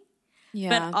me.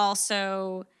 Yeah. But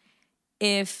also,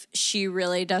 if she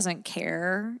really doesn't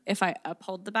care if I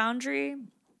uphold the boundary,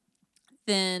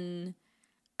 then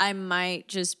I might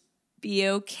just be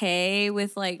okay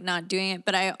with like not doing it.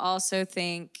 But I also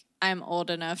think I'm old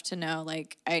enough to know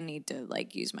like I need to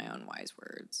like use my own wise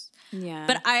words. Yeah.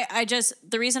 But I just,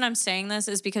 the reason I'm saying this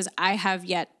is because I have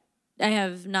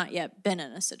not yet been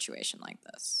in a situation like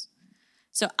this.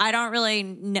 So I don't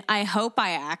really, I hope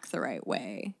I act the right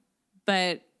way,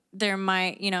 but there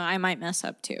might, I might mess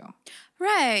up too.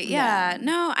 Right. Yeah.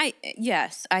 No,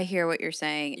 yes, I hear what you're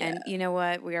saying. Yeah. And you know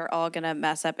what? We are all going to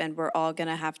mess up, and we're all going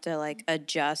to have to like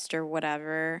adjust or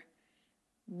whatever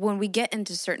when we get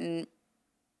into certain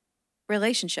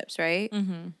relationships, right?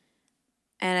 Mm-hmm.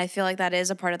 And I feel like that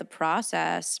is a part of the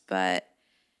process, but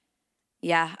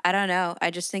yeah, I don't know.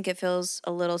 I just think it feels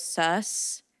a little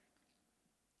sus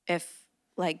if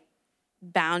like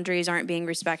boundaries aren't being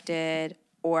respected,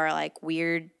 or like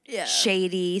weird,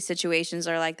 shady situations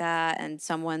are like that, and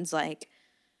someone's like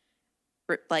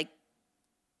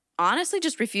honestly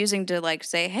just refusing to like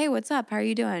say, hey, what's up? How are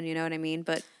you doing? You know what I mean?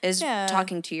 But is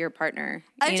talking to your partner.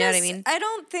 You know what I mean? I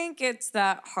don't think it's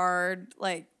that hard,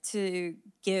 like to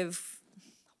give.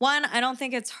 One, I don't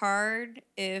think it's hard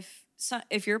if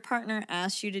your partner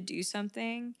asks you to do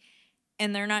something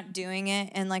and they're not doing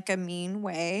it in like a mean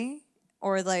way,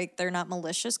 or like they're not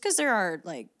malicious, because there are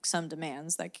like some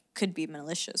demands that could be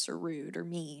malicious or rude or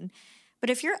mean. But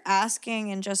if you're asking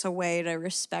in just a way to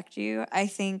respect you, I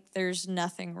think there's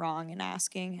nothing wrong in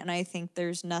asking, and I think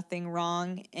there's nothing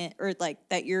wrong or like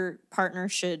that your partner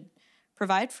should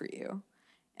provide for you.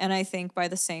 And I think by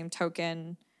the same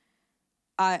token,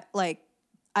 I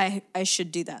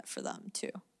should do that for them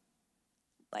too.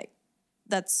 Like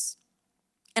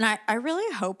And I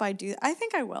really hope I do. I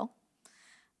think I will.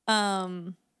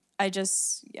 I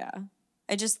just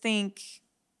think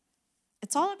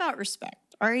it's all about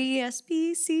respect.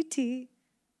 RESPCT.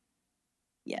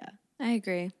 Yeah. I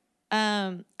agree.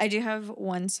 I do have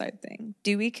one side thing.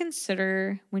 Do we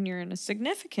consider when you're in a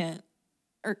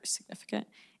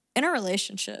in a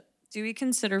relationship, do we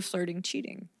consider flirting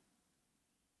cheating?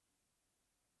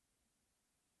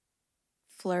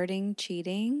 Flirting,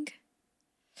 cheating?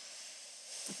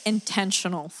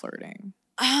 Intentional flirting.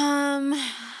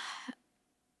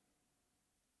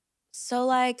 So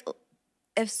like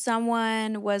if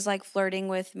someone was like flirting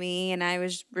with me and I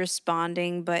was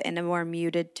responding but in a more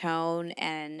muted tone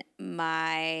and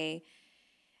my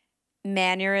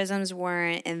mannerisms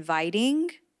weren't inviting,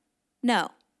 no.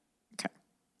 Okay.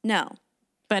 No.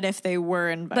 But if they were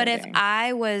inviting. But if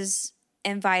I was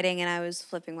inviting and I was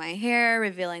flipping my hair,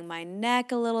 revealing my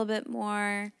neck a little bit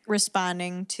more.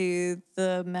 Responding to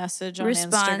the message on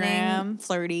Instagram,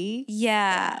 flirty.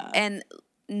 Yeah. And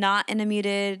not in a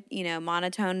muted,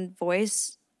 monotone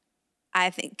voice, I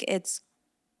think it's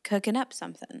cooking up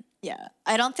something. Yeah.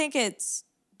 I don't think it's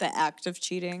the act of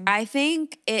cheating. I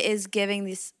think it is giving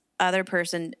this other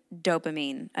person a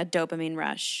dopamine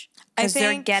rush. Because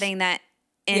they're getting that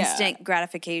instant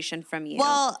gratification from you.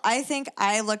 Well, I think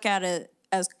I look at it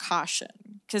as caution.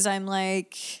 Because I'm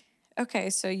like, okay,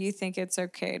 so you think it's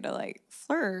okay to like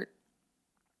flirt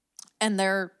and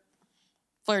they're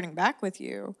flirting back with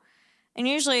you. And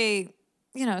usually,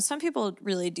 some people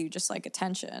really do just like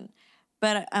attention.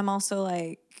 But I'm also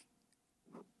like,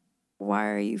 why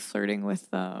are you flirting with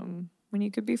them when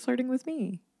you could be flirting with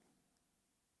me?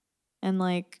 And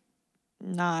like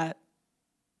not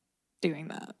doing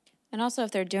that. And also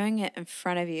if they're doing it in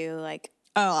front of you, like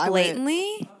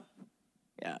blatantly.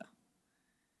 Yeah.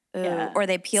 Or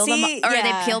they peel they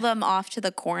peel them off to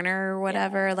the corner or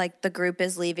whatever. Yeah. Like the group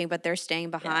is leaving, but they're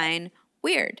staying behind. Yeah.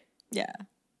 Weird. Yeah.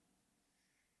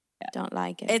 Don't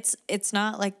like it. It's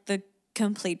not like the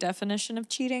complete definition of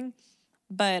cheating,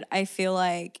 but I feel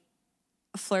like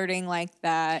flirting like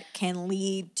that can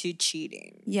lead to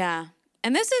cheating. Yeah.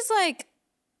 And this is like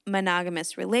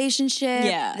monogamous relationship.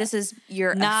 Yeah. This is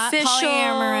you're not official.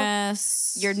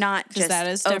 Polyamorous. You're not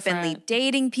just openly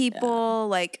dating people.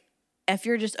 Yeah. Like if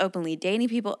you're just openly dating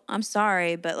people, I'm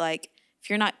sorry, but like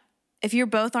if you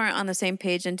both aren't on the same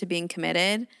page into being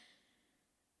committed,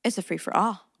 it's a free for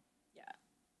all.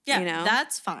 Yeah,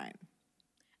 that's fine.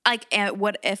 Like,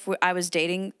 what if I was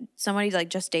dating somebody, like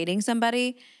just dating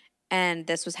somebody, and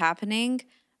this was happening?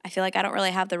 I feel like I don't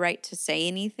really have the right to say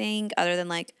anything other than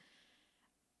like,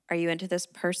 are you into this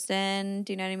person?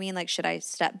 Do you know what I mean? Like, should I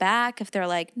step back? If they're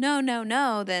like,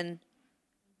 no, then,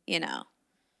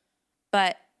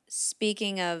 But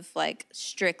speaking of like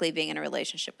strictly being in a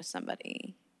relationship with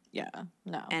somebody. Yeah,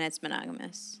 no. And it's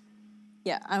monogamous.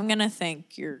 Yeah, I'm going to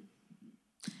think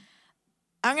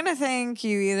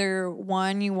you either,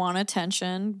 one, you want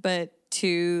attention, but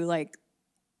two, like,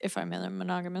 if I'm in a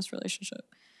monogamous relationship,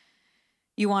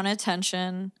 you want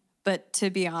attention, but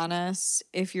to be honest,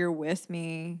 if you're with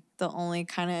me, the only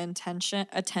kind of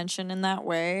attention in that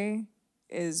way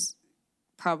is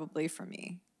probably for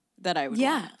me that I would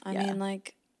want. I mean,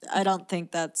 like, I think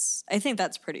that's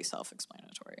pretty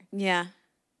self-explanatory. Yeah.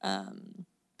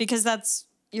 Because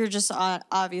you're just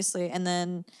obviously, and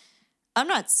then I'm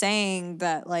not saying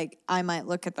that, like, I might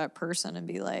look at that person and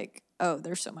be like, oh,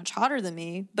 they're so much hotter than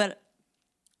me. But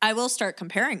I will start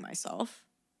comparing myself.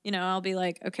 I'll be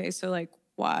like, okay, so, like,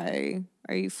 why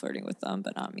are you flirting with them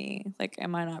but not me? Like,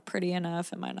 am I not pretty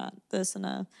enough? Am I not this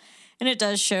enough? And it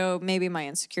does show maybe my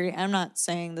insecurity. I'm not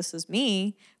saying this is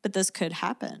me, but this could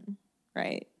happen,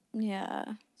 right? Yeah.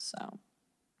 So.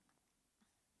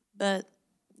 But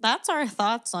that's our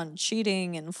thoughts on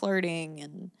cheating and flirting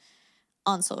and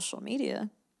on social media.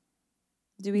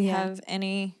 Do we have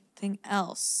anything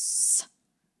else?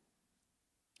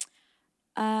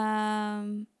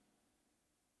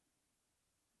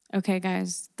 Okay,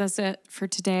 guys, that's it for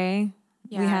today.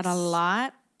 Yes. We had a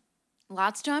lot.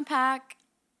 Lots to unpack.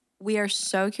 We are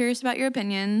so curious about your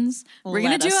opinions. We're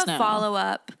going to do a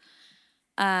follow-up,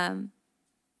 I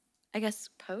guess,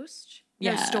 post?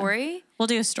 Yeah. No, story. We'll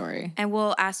do a story. And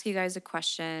we'll ask you guys a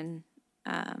question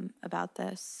about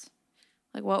this.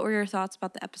 Like, what were your thoughts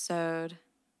about the episode?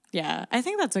 Yeah, I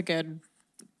think that's a good,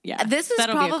 This is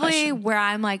probably where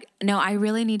I'm like, no, I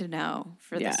really need to know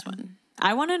for this one.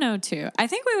 I want to know, too. I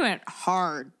think we went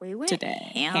hard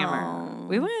today.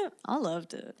 Hammer. I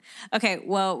loved it. Okay,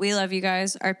 well, we love you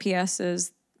guys. Our PS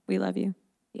is, we love you.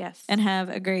 Yes. And have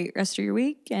a great rest of your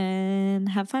week and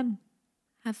have fun.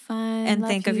 Have fun. And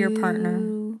think of your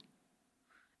partner.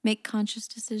 Make conscious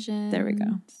decisions. There we go.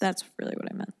 That's really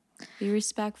what I meant. Be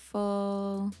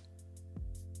respectful.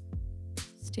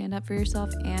 Stand up for yourself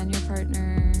and your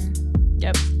partner.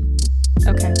 Yep.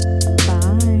 Okay.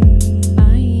 Bye.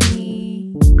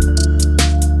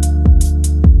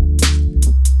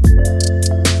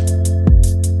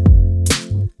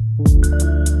 Bye.